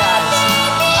you guys.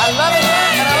 I love it here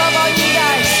and I love all you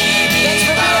guys. Thanks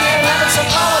for being here and having some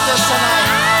fun with us tonight.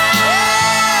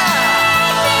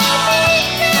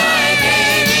 Bye,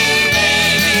 baby,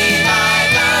 baby, bye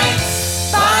bye.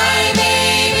 Bye,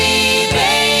 baby,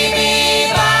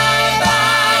 baby, bye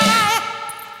bye.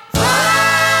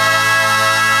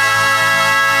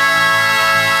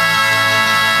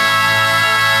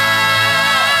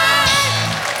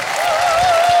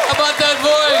 How about that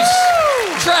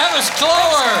voice? Travis Cloer.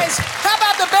 Guys, how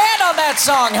about the band on that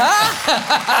song,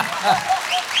 huh?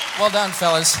 Well done,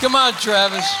 fellas. Come on,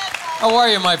 Travis. How are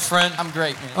you, my friend? I'm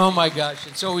great, man. Oh my gosh,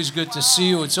 it's always good to see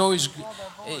you. It's always good.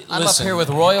 Hey, I'm listen, up here with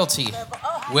royalty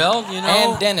Well, you know.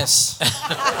 and Dennis.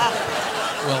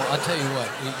 Well, I'll tell you what,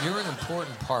 you're an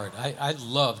important part. I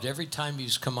loved every time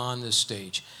he's come on this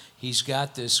stage. He's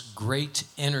got this great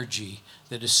energy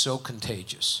that is so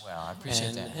contagious. Well, I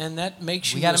appreciate that. And that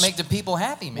makes you. We got to make the people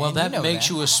happy, man. Well, that You know makes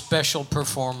that. you a special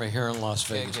performer here in Las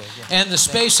Vegas. good. And the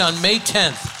space on May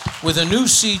 10th with a new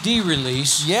CD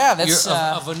release. Yeah, that's,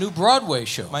 of a new Broadway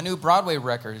show. My new Broadway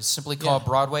record. It's simply called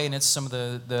Broadway, and it's some of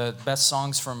the best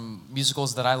songs from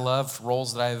musicals that I love,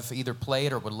 roles that I've either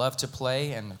played or would love to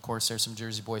play, and of course there's some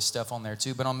Jersey Boys stuff on there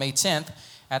too. But on May 10th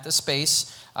at the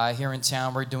Space here in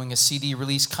town, we're doing a CD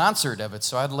release concert of it,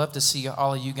 so I'd love to see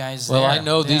all of you guys there. Well, I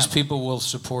know these Yeah. people will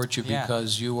support you Yeah.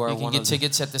 because you are You can one get of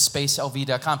tickets at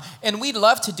thespacelv.com. And we'd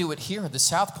love to do it here at the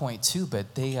South Point too,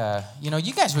 but they,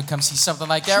 you guys would come see something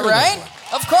like that, Sure they right?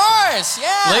 Of course,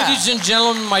 yeah. Ladies and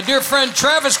gentlemen, my dear friend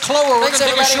Travis Cloer. We're going Thanks, to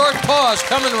take a everybody. short pause.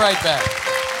 Coming right back.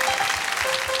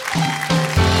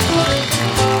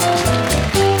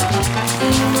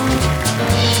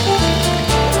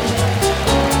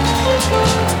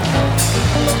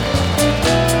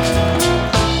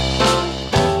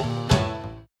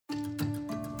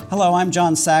 Hello, I'm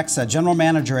John Sachs, General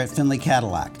Manager at Findlay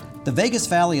Cadillac. The Vegas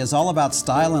Valley is all about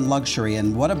style and luxury,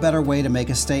 and what a better way to make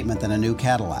a statement than a new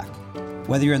Cadillac.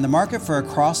 Whether you're in the market for a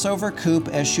crossover, coupe,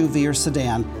 SUV, or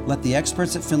sedan, let the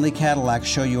experts at Findlay Cadillac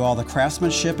show you all the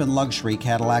craftsmanship and luxury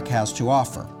Cadillac has to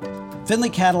offer. Findlay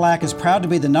Cadillac is proud to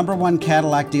be the #1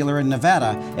 Cadillac dealer in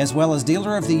Nevada, as well as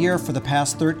Dealer of the Year for the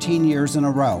past 13 years in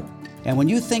a row. And when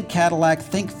you think Cadillac,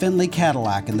 think Findlay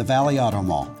Cadillac in the Valley Auto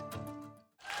Mall.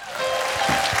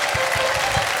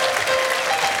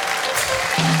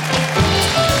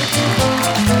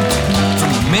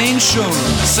 Main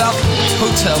showroom, South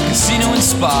Hotel, Casino and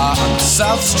Spa on the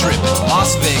South Strip in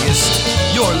Las Vegas.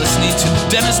 You're listening to The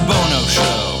Dennis Bono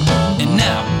Show. And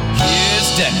now, here's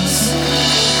Dennis.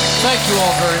 Thank you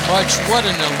all very much. What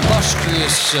an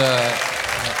illustrious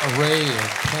array and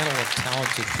panel of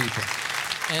talented people.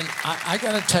 And I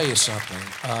got to tell you something.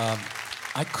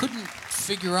 I couldn't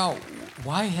figure out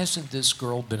why hasn't this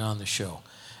girl been on the show?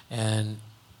 And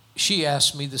she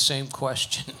asked me the same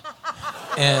question.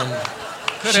 And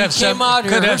Could she have, came out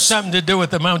here. could have something to do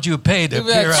with the amount you paid to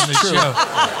appear That's on the true. show.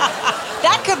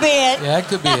 That could be it. Yeah, that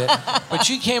could be it. But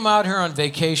she came out here on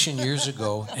vacation years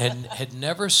ago and had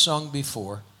never sung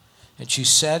before. And she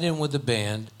sat in with the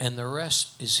band, and the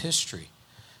rest is history.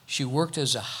 She worked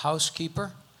as a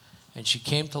housekeeper, and she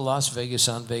came to Las Vegas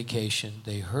on vacation.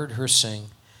 They heard her sing,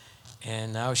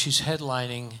 and now she's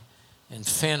headlining in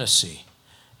Fantasy.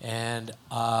 And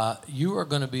you are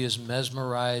going to be as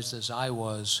mesmerized as I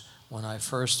was when I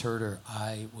first heard her.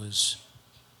 I was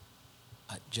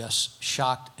just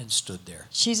shocked and stood there.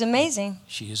 She's amazing.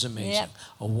 She is amazing. Yep.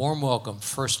 A warm welcome,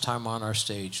 first time on our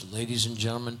stage. Ladies and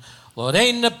gentlemen,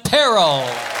 Lorena Peril.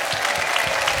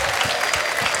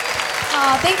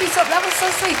 Oh, thank you. That was so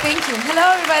sweet. Thank you.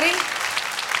 Hello, everybody.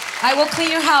 I will clean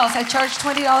your house. I charge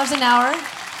 $20 an hour.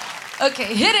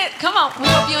 Okay, hit it. Come on. We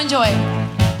hope you enjoy.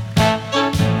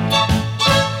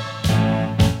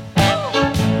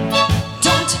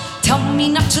 Don't tell me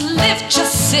not to live,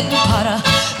 just sit and putter.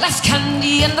 Life's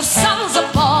candy and the sun's a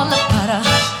ball of butter.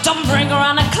 Don't bring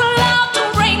around a cloud to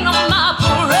rain on my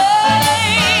parade.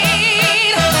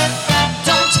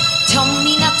 Don't tell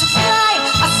me not to fly,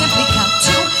 I simply got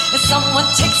to. If someone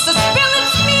takes the spill,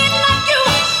 it's me and not you.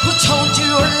 Who told you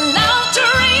you're allowed to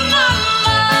rain on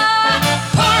my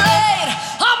parade?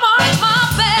 I'm marching my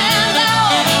band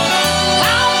out.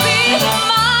 I'll be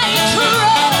my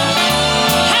drum.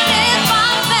 And if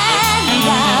I'm band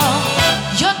out,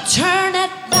 your turn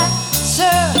at bat,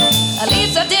 sir. At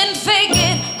least I didn't fake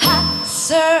it,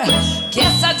 sir.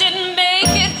 Guess I didn't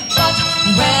make it, but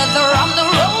whether I'm the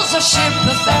rose or sheer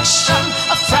perfection,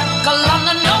 a freckle on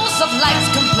the nose of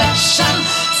life's complexion,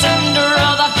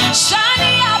 Cinderella,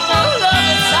 shiny apple of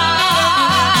its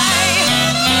eye.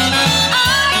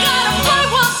 I got a boy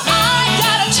once, I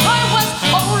got a toy once,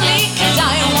 only could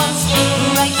die once,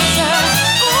 right, sir?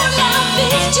 Ooh, love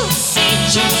is juicy,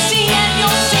 juicy, and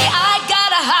you'll see I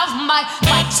gotta have my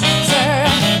fight, sir.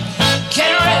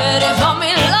 Get ready for me,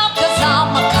 love, 'cause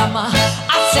I'm a comer.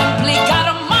 I simply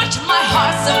gotta march, my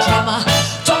heart's a drummer.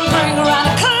 Don't bring around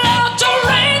a cloud to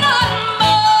rain on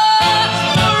my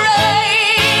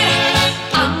parade.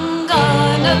 I'm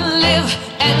gonna live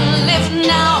and live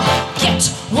now. Get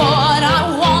what I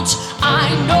want,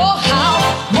 I know how.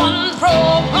 One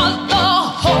throw of the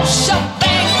whole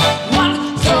shebang. One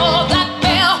throw that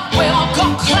bell will go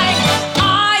clang.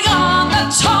 Eye on the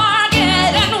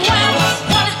target and wham.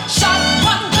 One shot,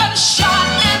 one gunshot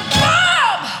and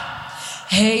boom.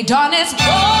 Hey, Don, it's Bono.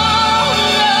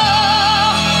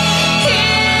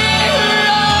 Here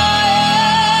I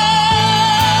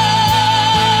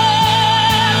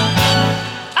am.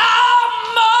 I'm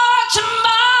marching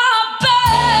my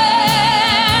band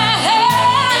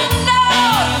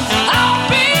out. I'll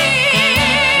be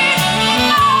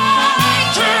my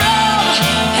drum.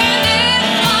 And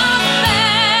if I'm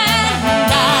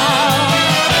band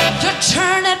out, you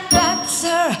turn it back,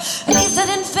 sir. At least I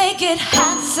didn't fake it,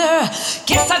 sir.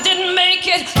 Guess I didn't make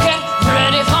it. Get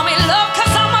ready for me, love,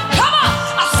 'cause I'm a comer.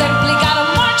 I simply gotta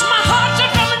march my heart to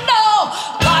drum and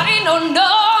nobody, no,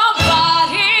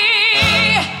 nobody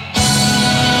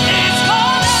is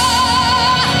gonna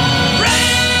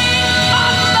rain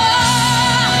on my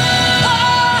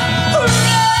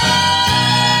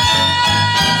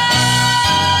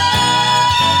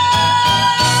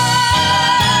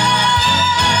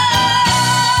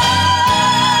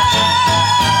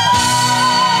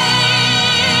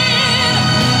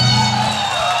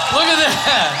Look at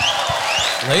that.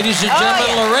 Ladies and gentlemen,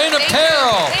 yeah. Lorena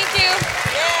Peril. Thank you.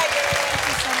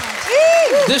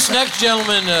 This next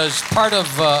gentleman is part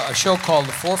of a show called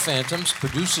The Four Phantoms,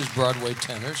 produces Broadway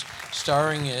tenors,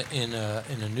 starring in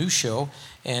a new show.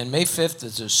 And May 5th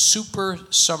is a Super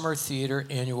Summer Theater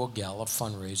Annual Gala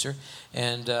fundraiser.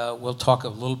 And we'll talk a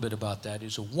little bit about that.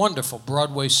 He's a wonderful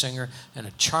Broadway singer and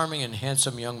a charming and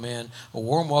handsome young man. A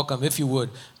warm welcome, if you would,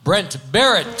 Brent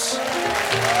Barrett.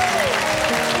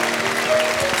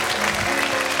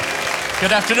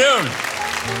 Good afternoon.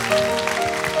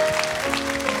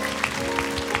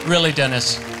 Really,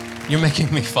 Dennis, you're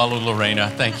making me follow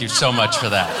Lorena. Thank you so much for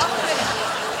that.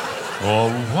 For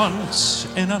once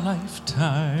in a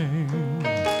lifetime,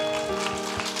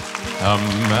 a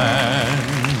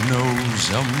man knows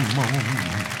a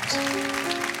moment,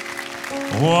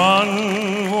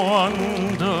 one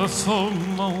wonderful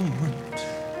moment,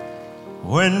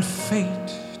 when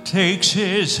fate takes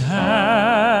his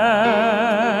hand.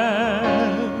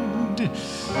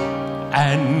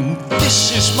 And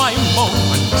this is my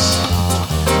moment,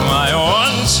 my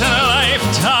once in a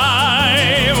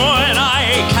lifetime, when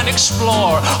I can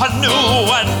explore a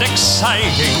new and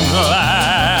exciting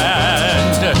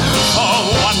land. For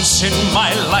once in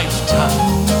my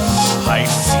lifetime, I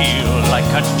feel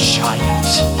like a giant.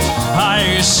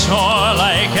 I soar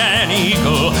like an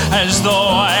eagle, as though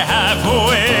I have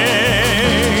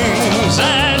wings.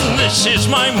 And this is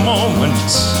my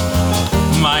moment,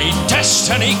 My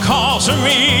destiny calls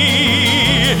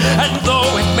me, and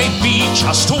though it may be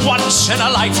just once in a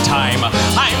lifetime,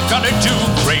 I'm gonna do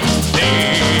great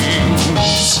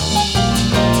things.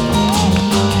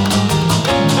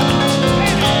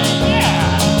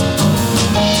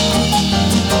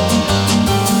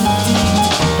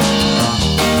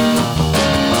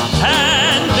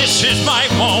 And this is my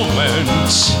moment,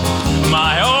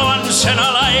 my once in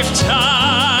a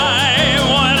lifetime,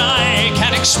 when I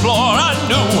can explore a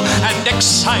new and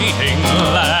exciting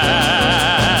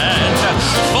land.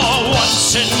 For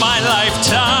once in my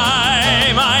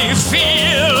lifetime, I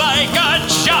feel like a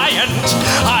giant.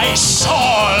 I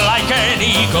soar like an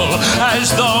eagle,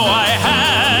 as though I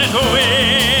had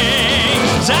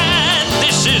wings. And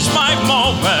this is my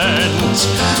moment,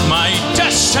 my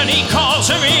destiny calls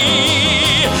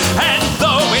me. And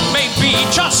though it may be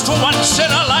just once in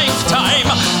a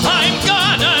lifetime, I'm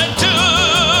gonna do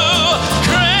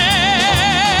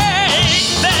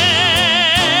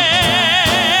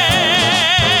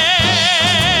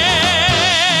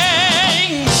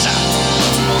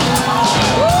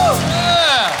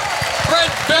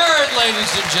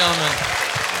ladies and gentlemen.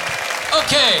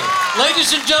 Okay,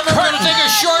 ladies and gentlemen, we're going to take a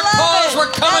short pause.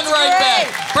 We're coming right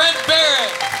back. Brent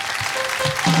Barrett.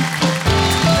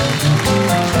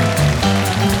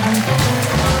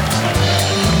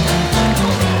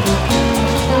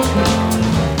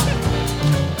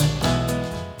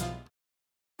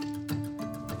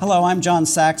 Hello, I'm John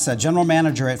Sachs, General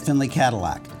Manager at Findlay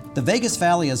Cadillac. The Vegas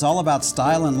Valley is all about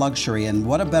style and luxury, and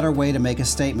what a better way to make a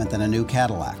statement than a new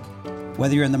Cadillac.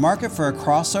 Whether you're in the market for a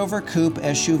crossover, coupe,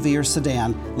 SUV, or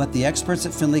sedan, let the experts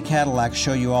at Findlay Cadillac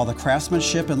show you all the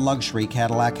craftsmanship and luxury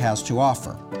Cadillac has to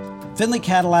offer. Findlay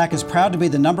Cadillac is proud to be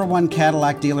the #1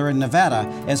 Cadillac dealer in Nevada,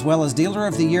 as well as Dealer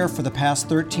of the Year for the past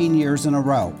 13 years in a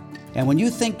row. And when you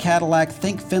think Cadillac,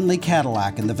 think Findlay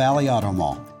Cadillac in the Valley Auto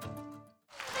Mall.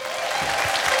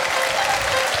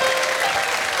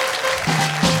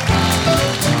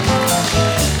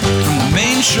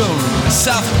 Showroom at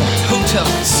South Point Hotel,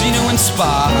 Casino and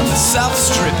Spa on the South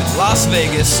Strip in Las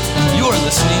Vegas. You're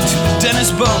listening to The Dennis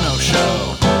Bono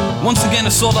Show. Once again,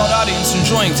 a sold-out audience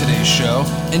enjoying today's show.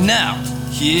 And now,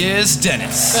 here's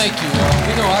Dennis. Thank you.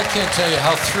 You know, I can't tell you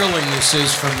how thrilling this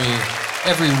is for me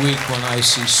every week when I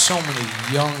see so many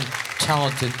young,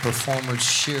 talented performers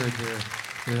share their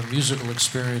musical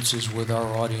experiences with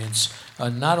our audience.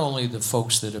 Not only the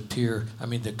folks that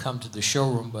that come to the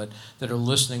showroom, but that are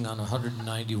listening on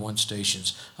 191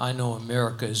 stations. I know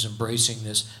America is embracing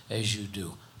this as you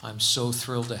do. I'm so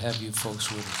thrilled to have you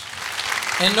folks with us.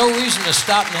 And no reason to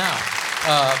stop now.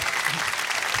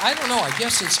 I don't know, I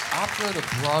guess it's opera to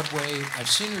Broadway. I've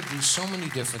seen her do so many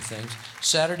different things.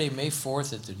 Saturday, May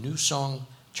 4th at the New Song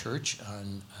Church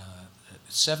on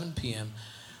 7 p.m.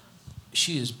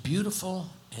 She is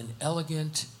beautiful and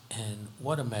elegant, and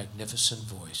what a magnificent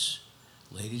voice.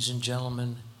 Ladies and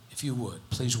gentlemen, if you would,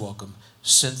 please welcome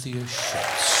Cynthia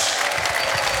Shutz.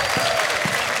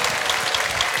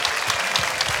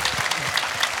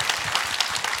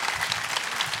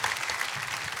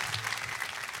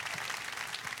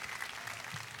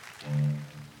 Yeah.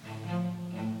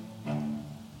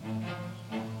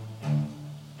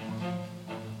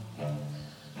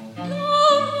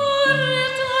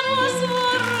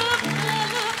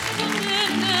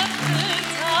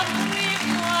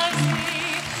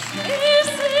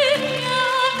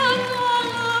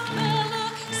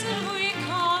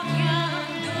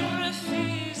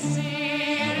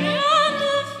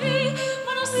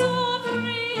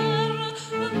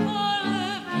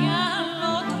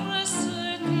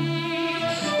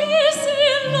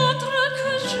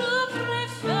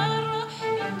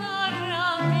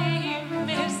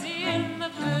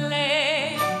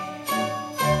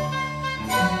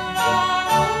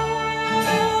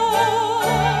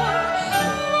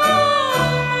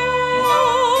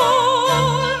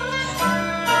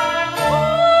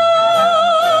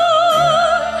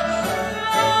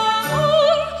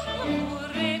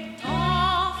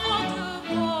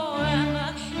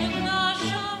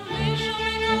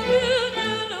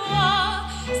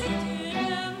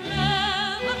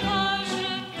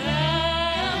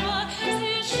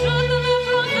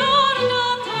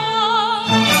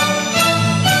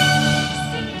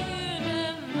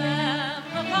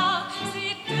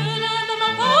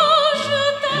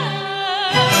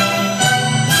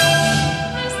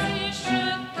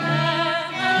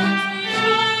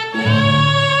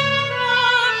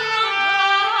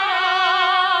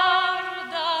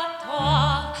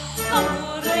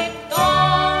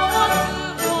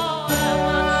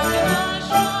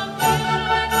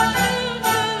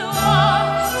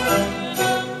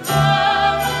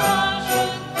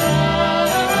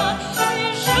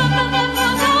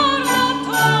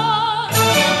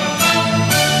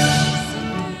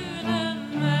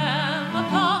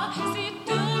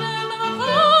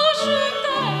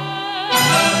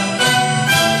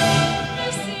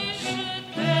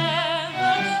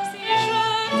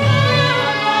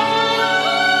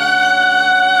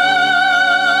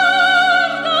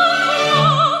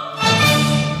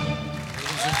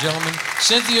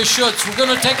 Cynthia Shutz. We're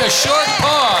going to take a short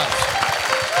pause.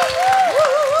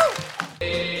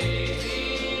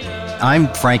 I'm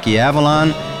Frankie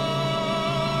Avalon.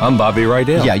 I'm Bobby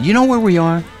Rydell. Yeah, you know where we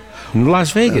are? In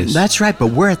Las Vegas. That's right,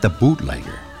 but we're at the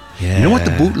Bootlegger. Yeah. You know what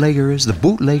the Bootlegger is? The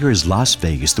Bootlegger is Las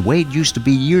Vegas, the way it used to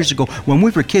be years ago when we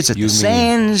were kids at the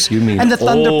Sands you mean and the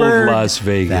Thunderbird. old Las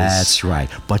Vegas. That's right.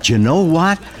 But you know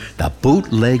what? The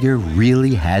Bootlegger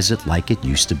really has it like it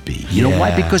used to be. You know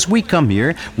why? Because we come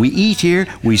here, we eat here,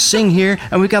 we sing here,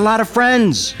 and we got a lot of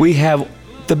friends. We have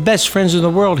the best friends in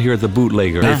the world here at the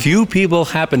Bootlegger. Huh? If you people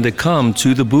happen to come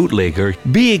to the Bootlegger,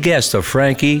 be a guest of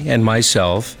Frankie and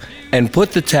myself, and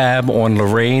put the tab on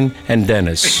Lorraine and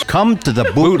Dennis. Come to the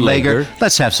Bootlegger.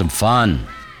 Let's have some fun.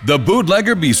 The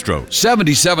Bootlegger Bistro,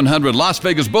 7700 Las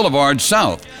Vegas Boulevard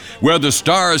South, where the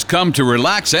stars come to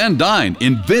relax and dine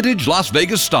in vintage Las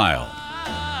Vegas style.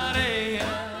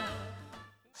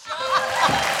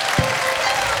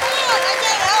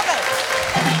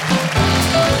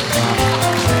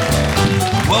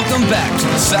 Welcome back to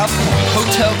the South Point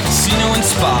Hotel, Casino, and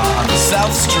Spa on the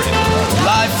South Strip.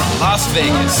 Live from Las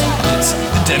Vegas, it's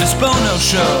the Dennis Bono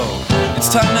Show. It's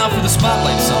time now for the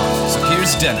Spotlight song. So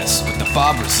here's Dennis with the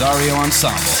Bob Rosario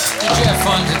Ensemble. Did you have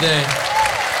fun today?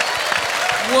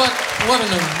 What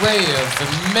an array of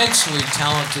immensely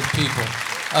talented people.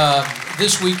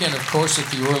 This weekend, of course,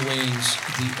 at the Orleans,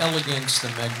 the elegance, the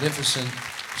magnificent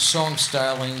song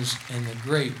stylings, and the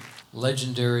great,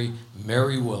 legendary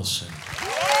Mary Wilson.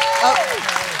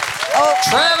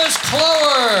 Travis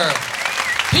Cloer,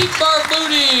 Pete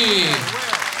Barbutti,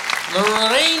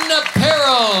 Lorena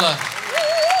Peril,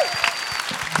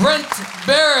 Brent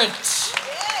Barrett,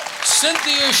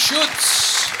 Cynthia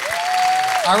Shutz,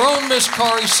 our own Miss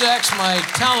Corrie Sachs, my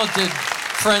talented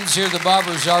friends here, the Bob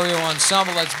Rosario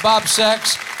Ensemble. That's Bob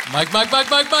Sachs, Mike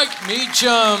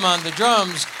Meacham on the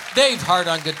drums, Dave Hart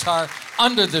on guitar,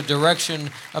 under the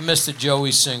direction of Mr.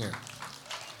 Joey Singer.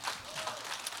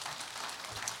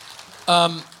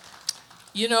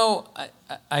 You know,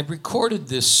 I recorded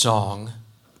this song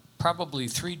probably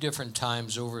 3 different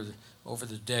times over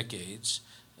the decades,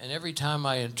 and every time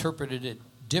I interpreted it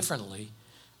differently,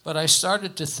 but I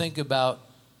started to think about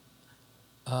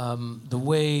the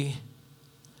way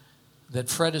that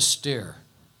Fred Astaire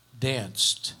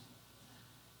danced.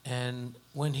 And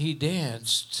when he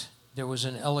danced, there was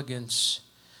an elegance,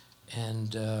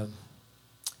 and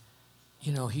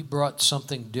he brought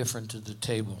something different to the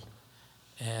table.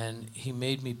 And he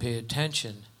made me pay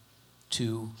attention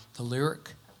to the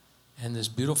lyric and this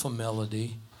beautiful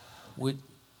melody,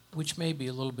 which may be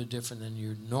a little bit different than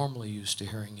you're normally used to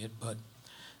hearing it, but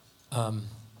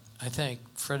I thank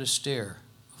Fred Astaire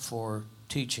for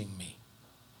teaching me.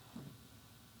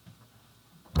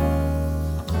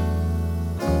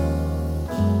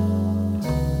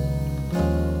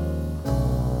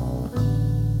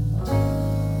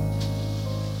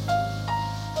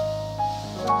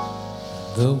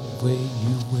 The way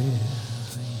you wear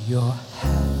your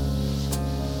hat,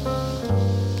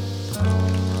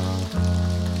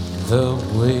 the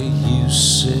way you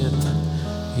sip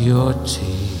your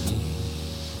tea,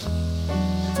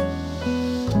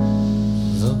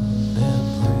 the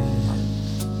memory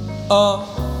of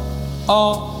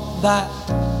all that.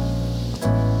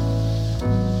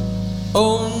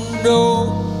 Oh no,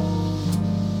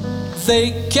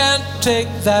 they can't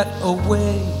take that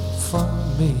away from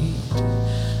me.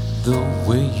 The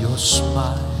way your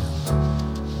smile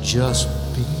just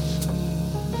beams,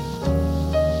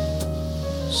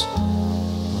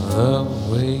 the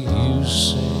way you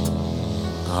sing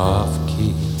off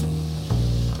key,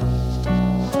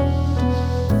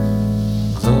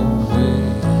 the way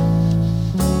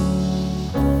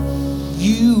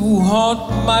you haunt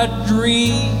my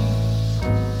dreams.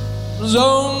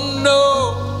 Oh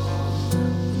no,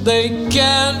 they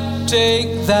can't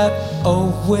take that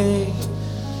away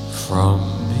from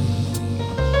me.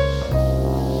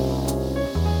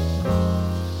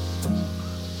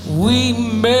 We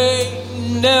may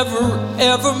never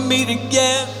ever meet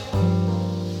again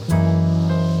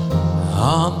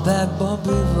on that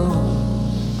bumpy road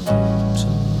to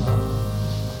love.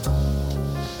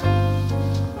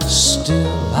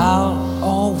 Still I'll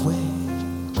always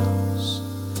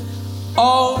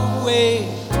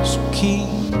keep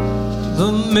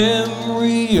the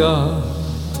memory of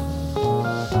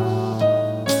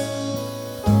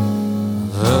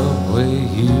the way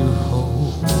you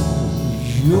hold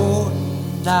your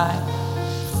knife,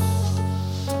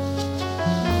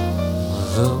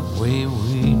 the way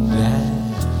we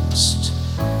danced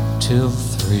till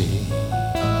 3,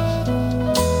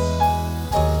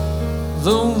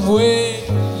 the way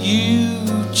you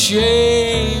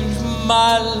changed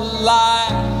my life.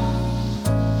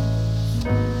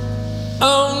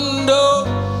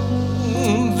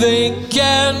 they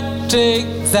can't take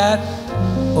that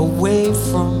away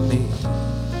from me.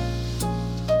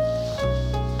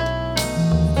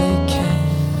 They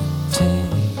can't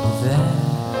take that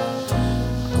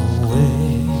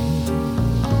away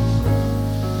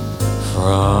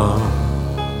from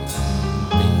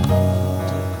me.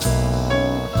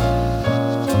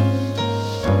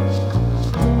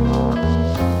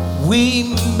 We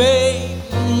may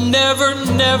never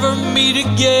meet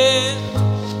again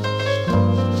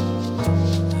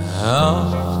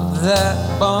on that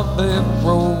bumpy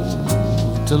road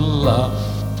to love.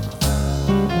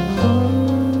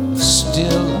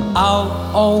 Still, I'll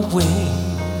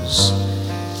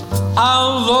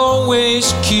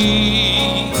always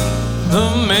keep the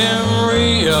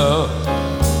memory of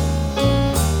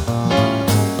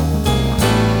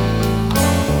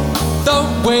the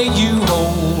way you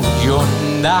hold your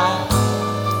knife,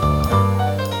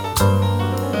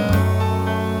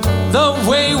 the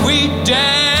way we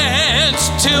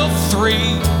danced till 3,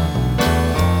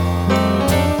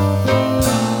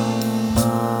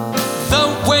 the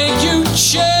way you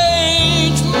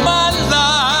changed my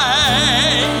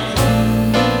life.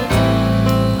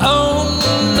 Oh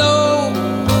no,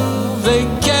 they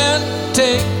can't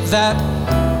take that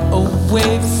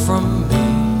away from me.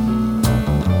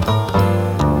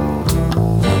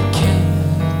 They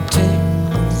can't take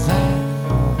that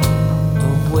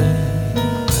away.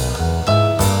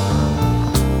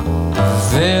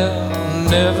 They'll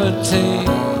never take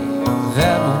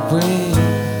that away.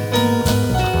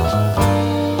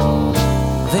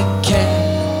 They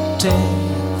can't take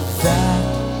that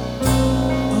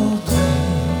away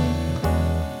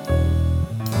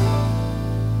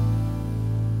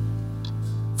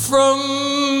from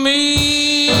me.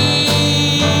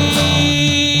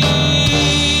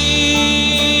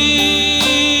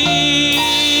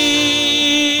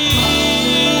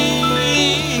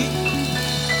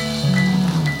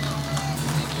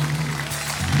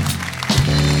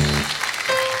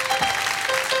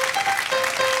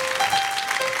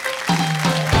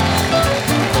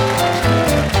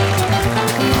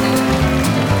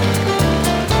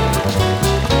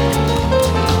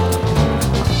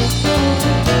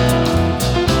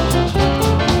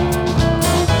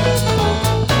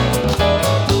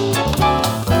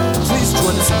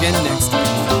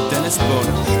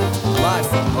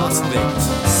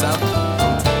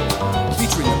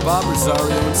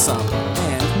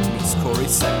 and Miss Corrie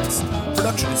Sachs.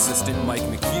 Production assistant Mike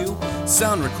McHugh.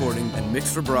 Sound recording and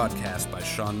mixed for broadcast by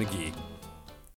Sean McGee.